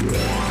 points.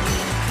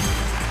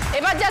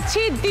 এবার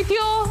যাচ্ছি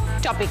দ্বিতীয়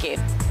টপিকে,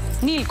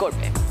 নীল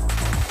করবে।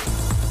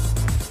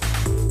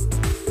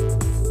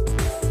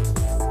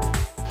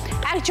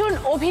 একজন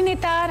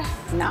অভিনেতার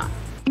নাম।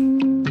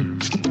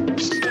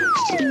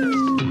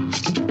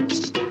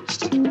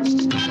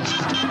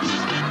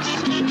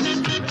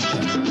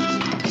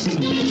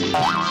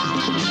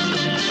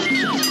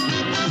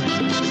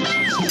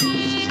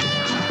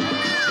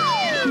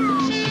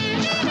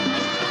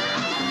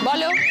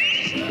 বলো।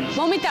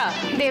 Momita.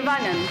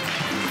 Devananda.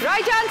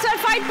 Right answer,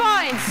 5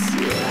 points.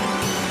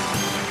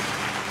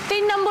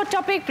 3 নম্বর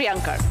টপিক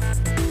প্রিয়াঙ্কার।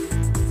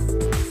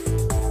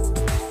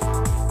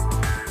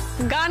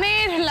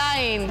 গানের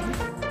লাইন।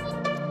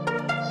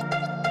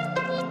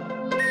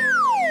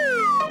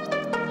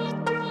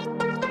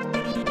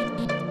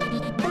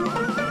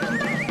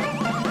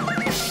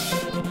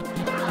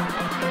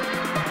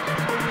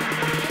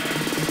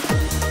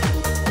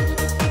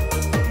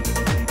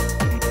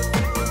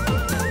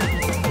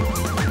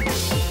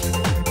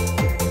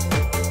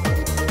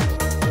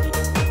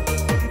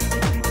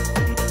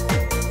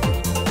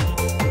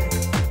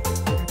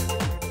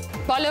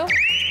 বলো।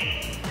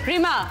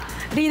 রিমা।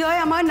 হৃদয়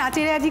আমার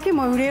নাচে রে আজকে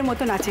ময়ূরের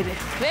মতো নাচে রে।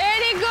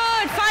 Very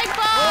good, 5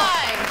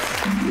 points.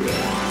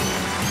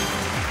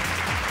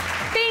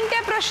 3টে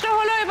প্রশ্ন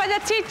হলো, এবার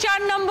যাচ্ছি 4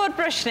 নম্বর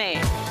প্রশ্নে।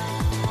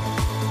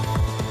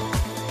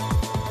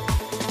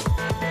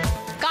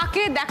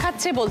 কাকে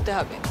দেখাচ্ছে বলতে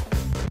হবে।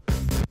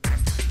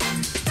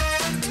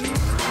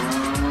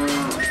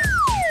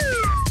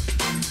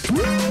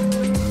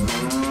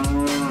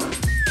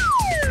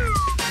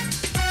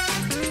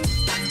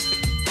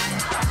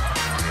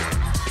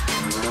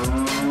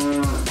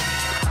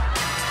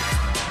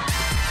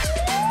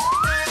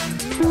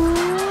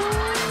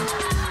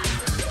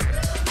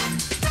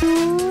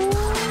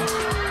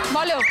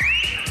 বলো।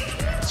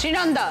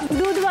 শ্রীনন্দা।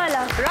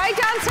 দুধওয়ালা। Right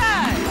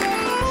answer,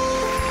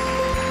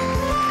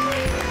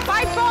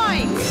 5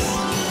 points.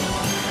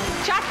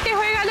 4টে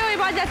হয়ে গেল,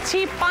 এবার যাচ্ছি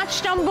 5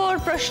 নম্বর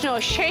প্রশ্ন,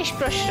 শেষ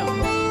প্রশ্ন।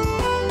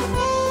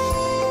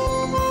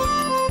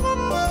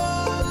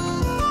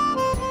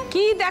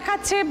 কি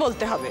দেখাচ্ছে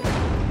বলতে হবে।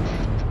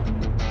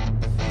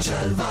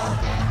 জলবা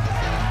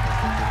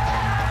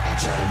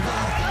জলবা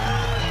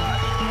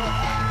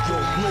Yo,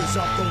 blaze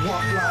up the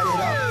one, fly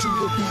it out to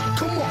the beat.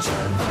 Come on,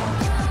 Jalva.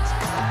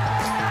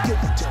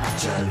 Give it to me,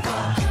 Jalva.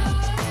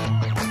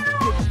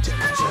 Give it to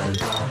me,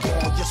 Jalva.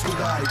 Oh, just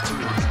with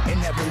attitude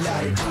and every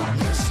latitude.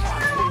 Yes,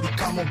 I'm ready.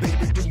 Come on,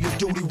 baby, do your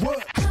dirty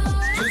work.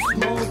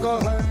 Jismo ka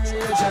hai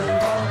ye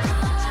Jalva,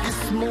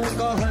 ismo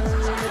ka hai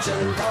ye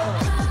Jalva.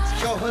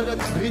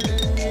 Shohrat bhi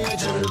nahi ye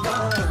Jalva,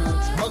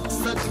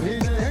 maqsad bhi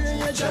nahi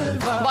ye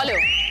Jalva. বলো।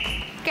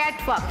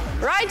 Catwalk.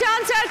 Right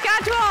answer,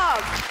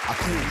 catwalk.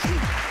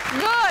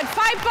 Good,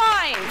 5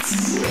 points.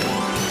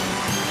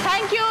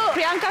 Thank you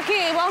প্রিয়াঙ্কাকে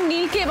এবং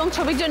নীলকে এবং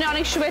ছবির জন্য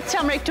অনেক শুভেচ্ছা।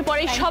 আমরা একটু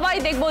পরে সবাই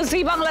দেখবো জি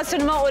বাংলা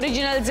সিনেমা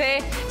অরিজিনাল যে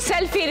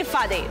সেলফির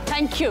ফাঁদে।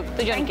 থ্যাংক ইউ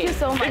দুজনকে।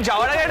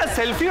 যাওয়ার আগে একটা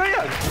সেলফি হয়ে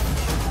যাক।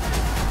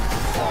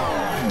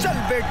 चल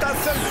बेटा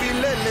सेल्फी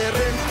ले ले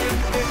रे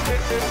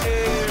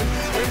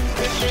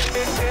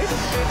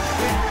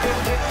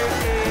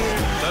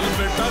चल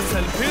बेटा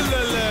सेल्फी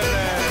ले ले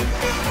रे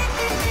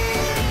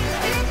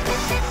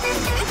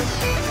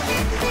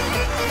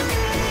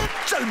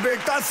चल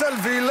बेटा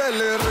सेल्फी ले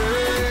ले रे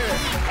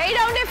এই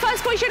রাউন্ডে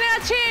ফার্স্ট পজিশনে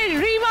আছে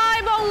রিমা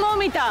এবং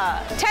মৌমিতা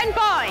 10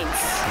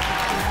 পয়েন্টস।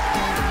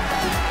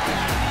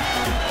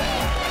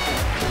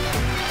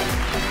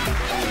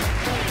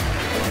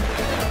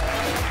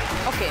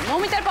 ওকে,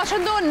 মৌমিতার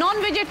পছন্দ নন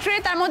ভেজের ট্রে,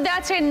 তার মধ্যে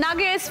আছে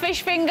নাগেটস, ফিশ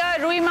ফিঙ্গার,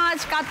 রুই মাছ,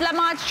 কাতলা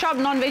মাছ, সব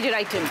নন ভেজের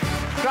আইটেম।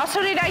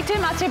 গ্রসারির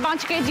আইটেম আছে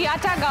 5 কেজি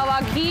আটা, গাওয়া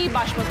ঘি,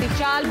 বাসমতি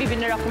চাল,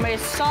 বিভিন্ন রকমের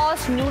সস,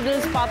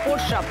 নুডলস,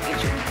 পাপড়, সব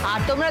কিছু। আর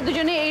তোমরা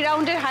দুজনে এই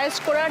রাউন্ডের হাইয়েস্ট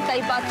স্কোরার,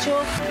 তাই পাচ্ছ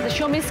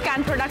শমি স্ক্যান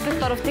প্রোডাক্টের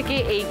তরফ থেকে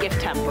এই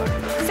গিফট হ্যাম্পার।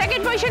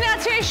 সেকেন্ড পজিশনে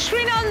আছে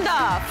শ্রীনন্দা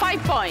 5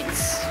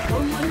 পয়েন্টস।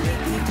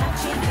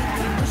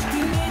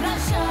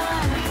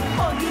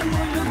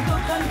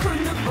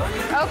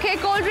 ওকে,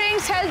 cold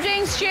drinks, health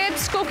drinks,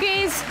 chips,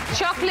 cookies,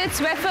 chocolates,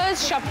 wafers,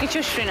 সবকিছু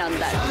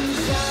শ্রীনন্দার।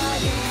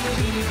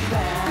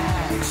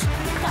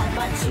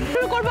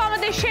 শুরু করবো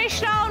আমাদের শেষ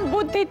রাউন্ড,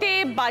 বুদ্ধিতে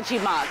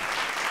বাজিমাত।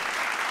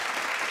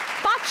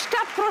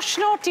 5টা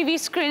প্রশ্ন টিভি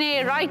স্ক্রিনে,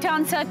 right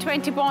answer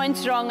 20 points,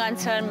 wrong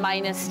answer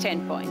 -10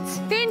 points.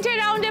 3টে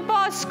রাউন্ডে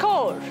পর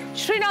score: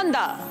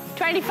 Srinanda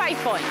 25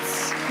 points,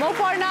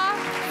 Mouparna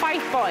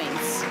 5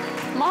 points,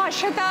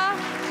 Mahasweta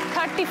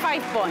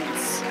 35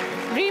 points,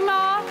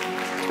 Rima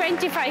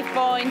 25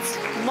 points,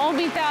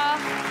 Moumita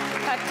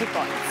 30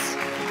 points.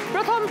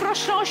 প্রথম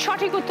প্রশ্ন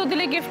সঠিক উত্তর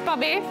দিলে গিফট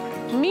পাবে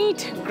মিট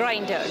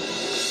গ্রাইন্ডার।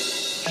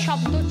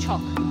 শব্দ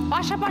ছক,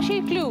 পাশাপাশি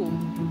ক্লু,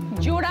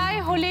 জোড়ায়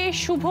হলে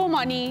শুভ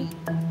মানি,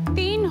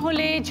 3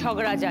 হলে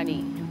ঝগড়া জানি।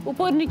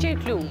 উপর নিচের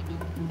ক্লু,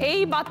 এই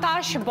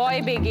বাতাস বয়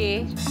বেগে,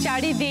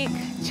 চারিদিক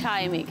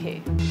ছায় মেঘে।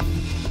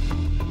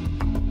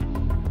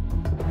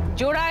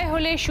 জোড়ায়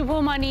হলে শুভ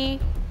মানি,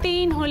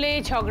 3 হলে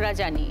ঝগড়া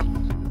জানি,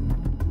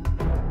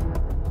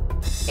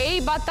 এই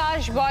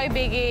বাতাস বয়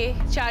বেগে,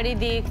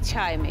 চারিদিক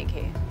ছায়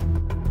মেঘে।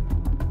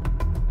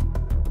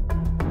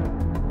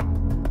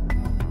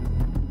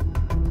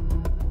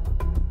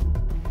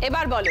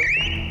 এবার বলো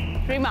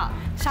রিমা।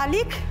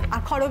 শালিক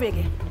আর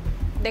খড়বেগে।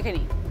 দেখে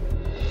নি।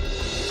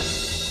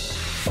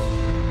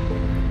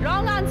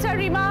 Wrong answer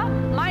Rima,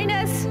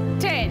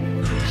 -10।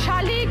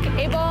 শালিক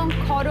এবং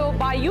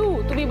খড়বায়ু,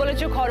 তুমি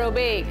বলেছো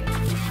খড়বেগ।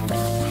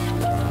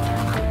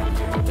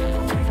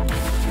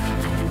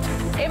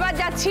 এবার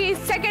যাচ্ছি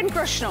সেকেন্ড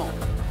প্রশ্ন।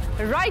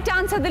 রাইট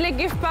আনসার দিলে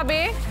গিফট পাবে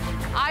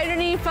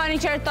আয়রনি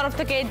ফার্নিচারের তরফ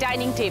থেকে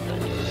ডাইনিং টেবিল।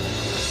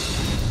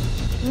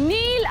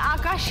 নীল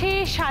আকাশে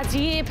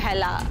সাজিয়ে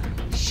ভেলা,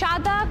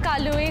 সাদা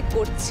কালোয়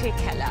করছে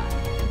খেলা,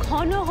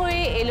 ঘন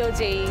হয়ে এলো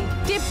যেই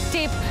টিপ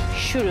টিপ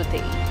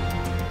শুরুতেই।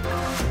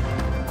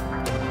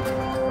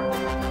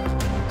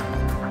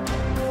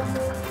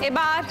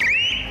 এবার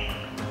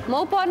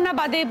মৌপর্ণা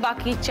বাদে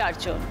বাকি 4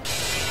 জন।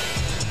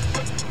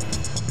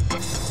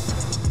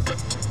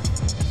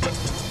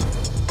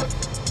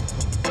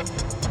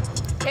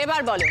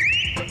 এবার বলো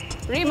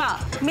রিমা।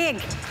 মেঘ।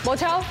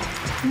 বোঝাও।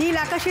 নীল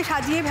আকাশে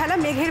সাজিয়ে ভেলা,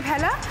 মেঘের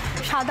ভেলা,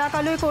 সাদা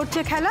কালোয় করছে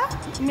খেলা,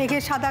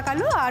 মেঘের সাদা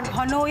কালো, আর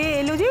ঘন হয়ে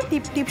এলো যে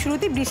টিপ টিপ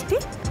শুরুতে বৃষ্টি।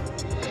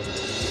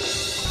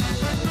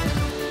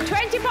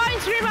 20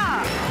 পয়েন্টস রিমা।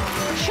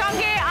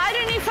 সঙ্গে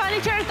আয়রনি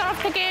ফার্নিচারের তরফ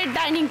থেকে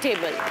ডাইনিং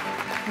টেবিল।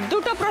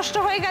 2টো প্রশ্ন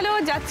হয়ে গেল।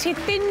 যাচ্ছি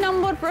 3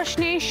 নম্বর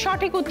প্রশ্নে,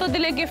 সঠিক উত্তর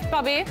দিলে গিফট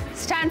পাবে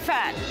স্ট্যান্ড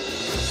ফ্যান।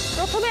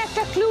 প্রথমে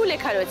একটা ক্লু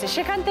লেখা রয়েছে,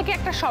 সেখান থেকে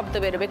একটা শব্দ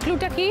বেরোবে।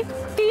 ক্লুটা কি?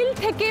 তিল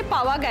থেকে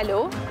পাওয়া গেল,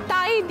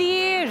 তাই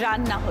দিয়ে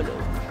রান্না হলো।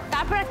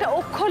 তারপর একটা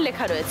অক্ষর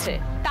লেখা রয়েছে,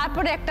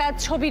 তারপরে একটা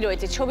ছবি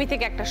রয়েছে, ছবি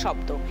থেকে একটা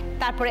শব্দ,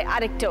 তারপরে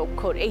আরেকটা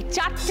অক্ষর। এই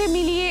 4টে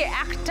মিলিয়ে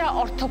একটা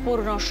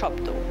অর্থপূর্ণ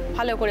শব্দ।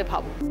 ভালো করে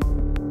ভাবো।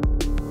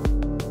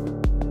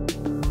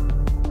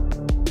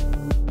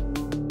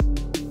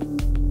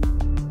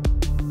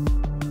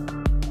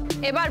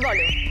 এবার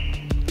বলো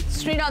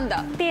শ্রীনন্দা।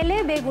 তেলে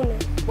বেগুনে।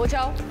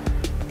 বোঝাও।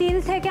 তিল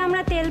থেকে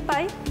আমরা তেল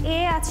পাই, এ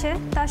আছে,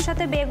 তার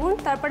সাথে বেগুন,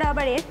 তারপরে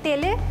আবার এ,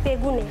 তেলে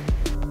বেগুনে।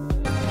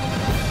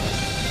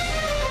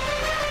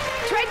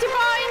 20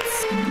 পয়েন্টস।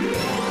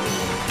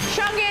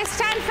 সঙ্গে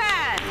স্ট্যান্ড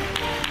ফ্যান।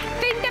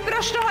 3টে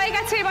প্রশ্ন হয়ে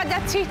গেছে। এবার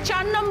যাচ্ছি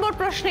 4 নম্বর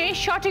প্রশ্নে,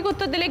 সঠিক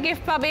উত্তর দিলে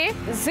গিফট পাবে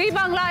জি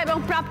বাংলা এবং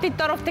প্রাপ্তির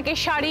তরফ থেকে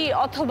শাড়ি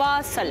অথবা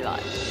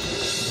সালোয়ার।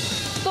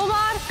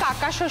 তোমার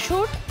কাকা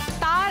শ্বশুর,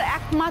 তার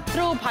একমাত্র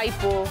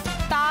ভাইপো,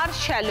 তার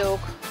শ্যালক,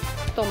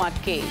 তোমার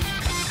কে?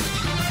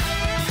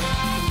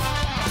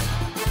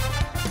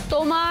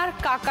 তোমার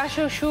কাকা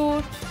শ্বশুর,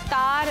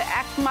 তার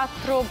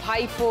একমাত্র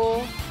ভাইপো,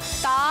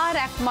 তার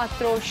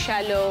একমাত্র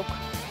শ্যালক,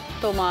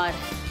 তোমার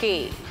কে?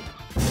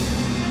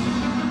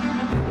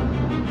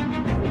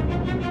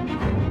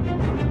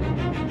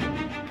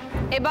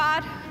 এবার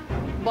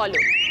বলো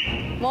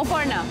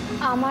মৌপর্ণা।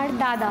 আমার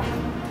দাদা।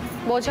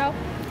 বোঝাও।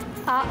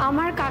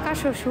 আমার কাকা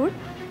শ্বশুর,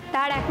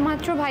 তার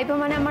একমাত্র ভাইপো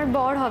মানে আমার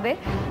বর হবে,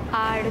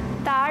 আর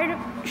তার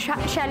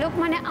শ্যালক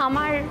মানে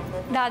আমার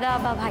দাদা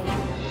বা ভাই।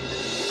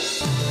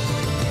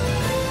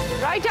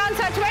 Right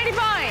answer, 20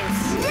 points.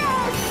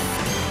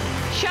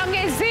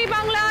 সঙ্গে জি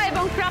বাংলা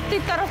এবং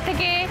প্রাপ্তির তরফ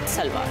থেকে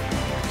সালওয়ার।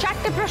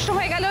 4টে প্রশ্ন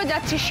হয়ে গেল,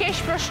 যাচ্ছে শেষ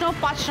প্রশ্ন,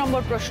 5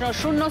 নম্বর প্রশ্ন।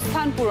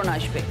 শূন্যস্থান পূরণ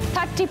আসবে।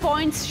 30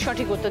 পয়েন্টস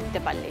সঠিক উত্তর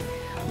দিতে পারলে,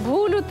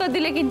 ভুল উত্তর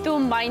দিলে কিন্তু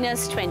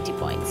 -20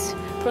 পয়েন্টস।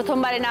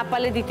 প্রথমবারে না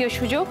পারলে দ্বিতীয়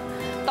সুযোগ,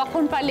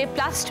 তখন পারলে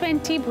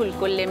 +20, ভুল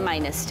করলে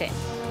 -10।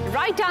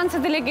 রাইট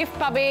আনসার দিলে গিফট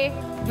পাবে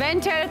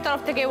ভেন্টারের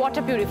তরফ থেকে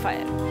ওয়াটার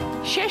পিউরিফায়ার।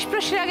 শেষ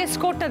প্রশ্নের আগে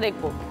স্কোরটা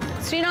দেখব।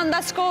 শ্রীনন্দা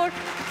স্কোর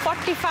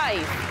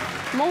 45,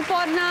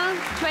 মৌপর্ণা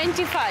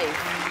 25,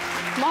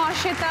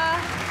 মহাশ্বেতা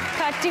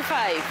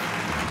 35,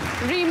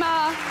 রিমা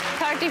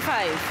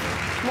 35,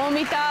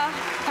 মৌমিতা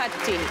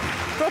 30।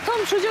 প্রথম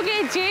সুযোগে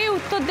যে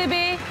উত্তর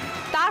দেবে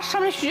তার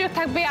সামনে সুযোগ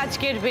থাকবে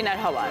আজকের উইনার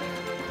হওয়ার।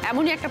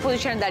 এমনই একটা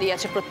পজিশনে দাঁড়িয়ে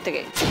আছে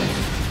প্রত্যেকে।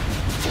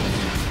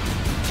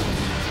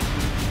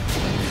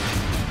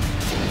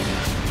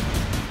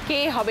 কে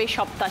হবে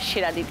সপ্তাহ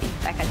সেরা দিদি,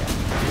 দেখা যাক।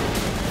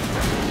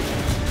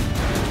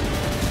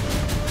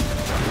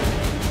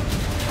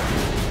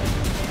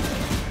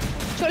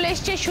 চলে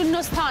এসছে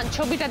শূন্যস্থান।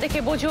 ছবিটা দেখে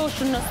বোঝো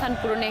শূন্যস্থান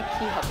পূরণে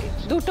কি হবে।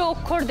 2টো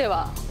অক্ষর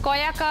দেওয়া,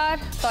 কয়াকার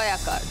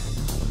তয়াকার।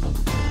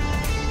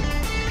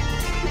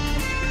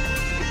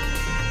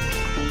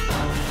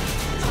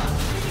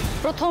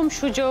 প্রথম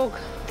সুযোগ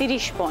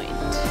 30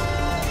 পয়েন্ট।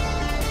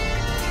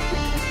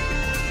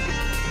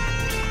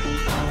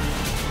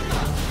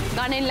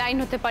 গানের লাইন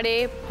হতে পারে,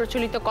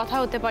 প্রচলিত কথা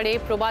হতে পারে,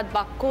 প্রবাদ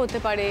বাক্য হতে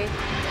পারে।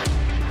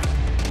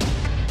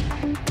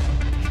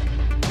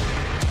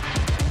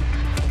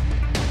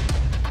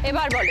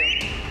 এবার বলো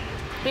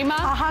রিমা।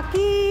 আহা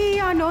কি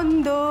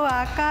আনন্দ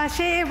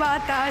আকাশে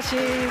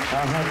বাতাসে।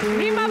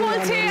 রিমা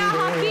বলছে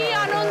আহা কি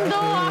আনন্দ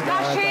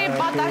আকাশে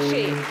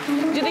বাতাসে।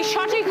 যদি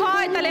সঠিক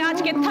হয় তাহলে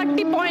আজকে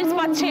 30 পয়েন্টস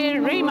পাচ্ছে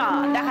রিমা।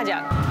 দেখা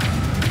যাক।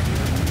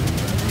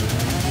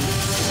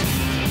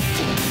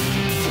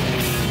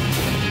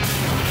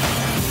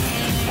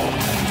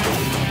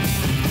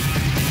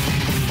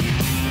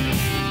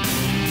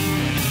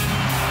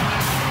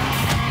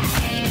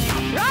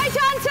 রাইট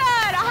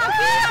আনসার, আহা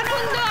কি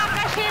আনন্দ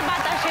আকাশে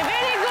বাতাসে।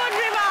 Very good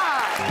Rima.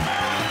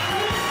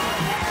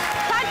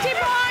 30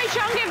 পয়েন্ট,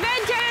 সঙ্গে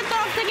ভেঞ্চারের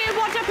তরফ থেকে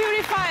ওয়াটার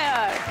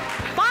পিউরিফায়ার।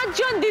 5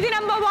 জন দিদি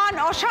নাম্বার 1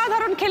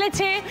 অসাধারণ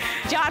খেলেছে,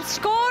 যার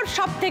স্কোর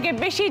সব থেকে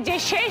বেশি, যে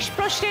শেষ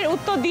প্রশ্নের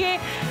উত্তর দিয়ে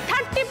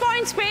 30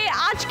 পয়েন্টস পেয়ে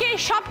আজকে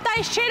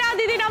সপ্তাহের সেরা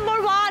দিদি নাম্বার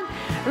 1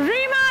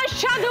 রিমা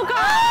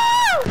সাধুকা।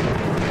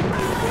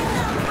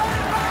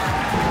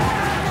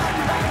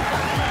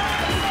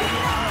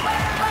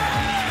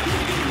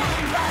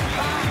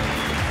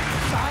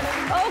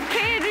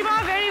 ওকে রিমা,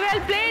 ভেরি ওয়েল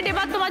প্লেড।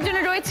 এবার তোমার জন্য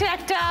রয়েছে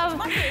একটা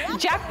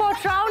জ্যাকপট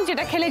রাউন্ড,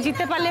 যেটা খেলে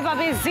জিততে পারলে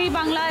পাবে জি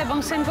বাংলা এবং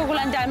সেনকো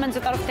গোল্ড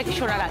ডায়মন্ডসের তরফ থেকে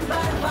সোনার আংটি।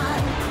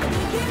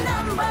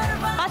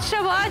 5টা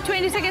ওয়ার্ড,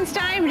 20 সেকেন্ডস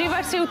টাইম,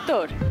 রিভার্সে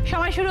উত্তর।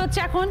 সময় শুরু হচ্ছে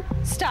এখন,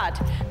 স্টার্ট।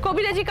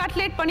 কবিরাজি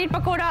কাটলেট, পনির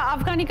পকোড়া,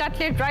 আফগানি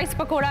কাটলেট, রাইস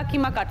পকোড়া,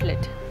 কিমা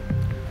কাটলেট।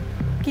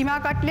 কিমা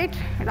কাটলেট,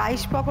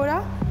 রাইস পকোড়া,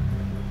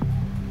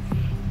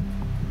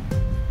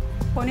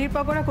 পনির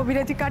পকোড়া,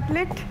 কবিরাজি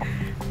কাটলেট,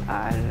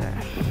 আর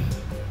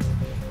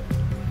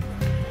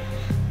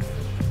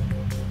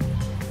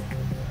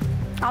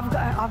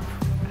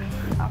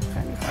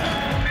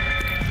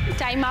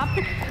টাইম আপ।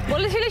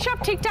 বলেছিলে সব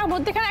ঠিকঠাক,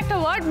 মধ্যেখানে একটা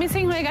ওয়ার্ড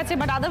মিসিং হয়ে গেছে,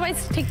 বাট আদারওয়াইজ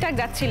ঠিকঠাক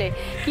যাচ্ছিলে।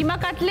 কিমা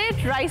cutlet,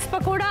 rice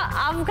pakora,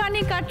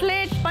 Afghani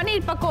cutlet,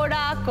 পনির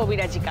পকোড়া,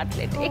 কবিরাজি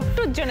কাটলেট,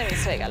 একটুর জন্য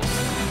মিস হয়ে গেল।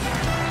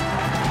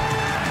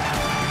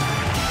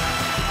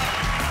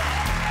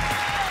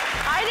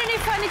 আইডেন্টি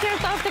ফার্নিচারের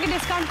তরফ থেকে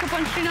ডিসকাউন্ট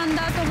কুপন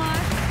শ্রীনন্দা তোমার।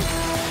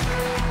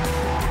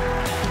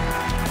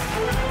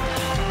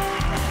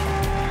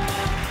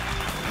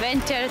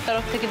 ভেন্টারের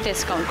তরফ থেকে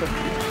discount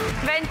coupon.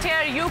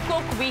 ভেন্টার, you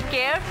cook we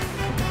care.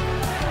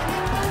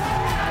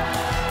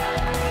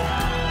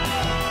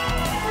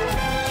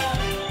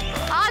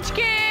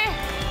 আজকে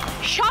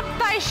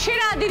সপ্তাহের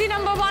সেরা দিদি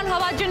নাম্বার 1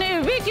 হওয়ার জন্য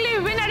উইকলি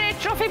উইনারের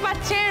ট্রফি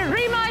পাচ্ছে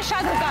রিমা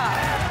সাধুকা।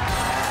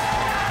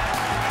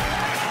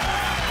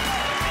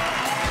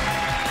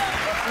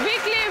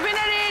 উইকলি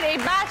উইনারের এই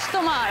ব্যাচ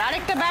তোমার।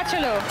 আরেকটা ব্যাচ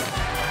হলো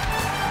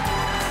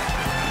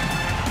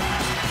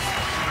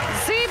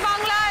জি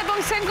বাংলা এবং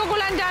সেনকো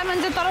গোল্ড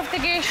ডায়মন্ডসের তরফ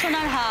থেকে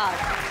সোনার হার।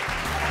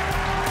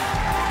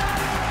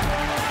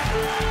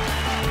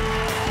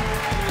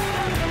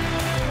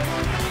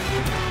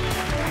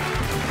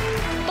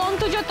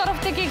 তন্তুজের তরফ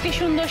থেকে একটি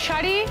সুন্দর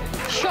শাড়ি,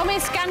 সমী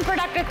স্ক্যান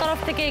প্রোডাক্টের তরফ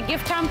থেকে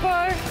গিফট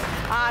হ্যাম্পার,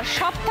 আর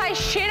সপ্তাহের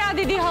সেরা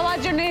দিদি হওয়ার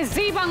জন্য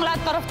জি বাংলার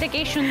তরফ থেকে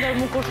সুন্দর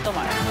মুকুট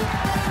তোমার।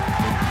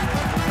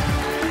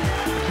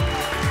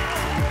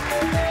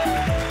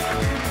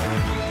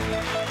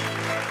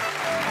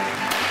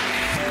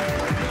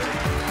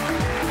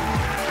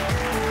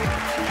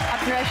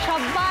 আপনারা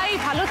সবাই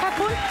ভালো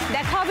থাকুন,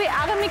 দেখা হবে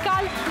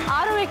আগামীকাল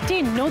আরও একটি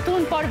নতুন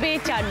পর্বে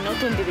 4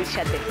 নতুন দিদির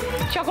সাথে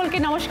সকলকে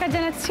নমস্কার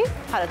জানাচ্ছি।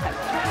 ভালো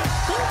থাকবেন।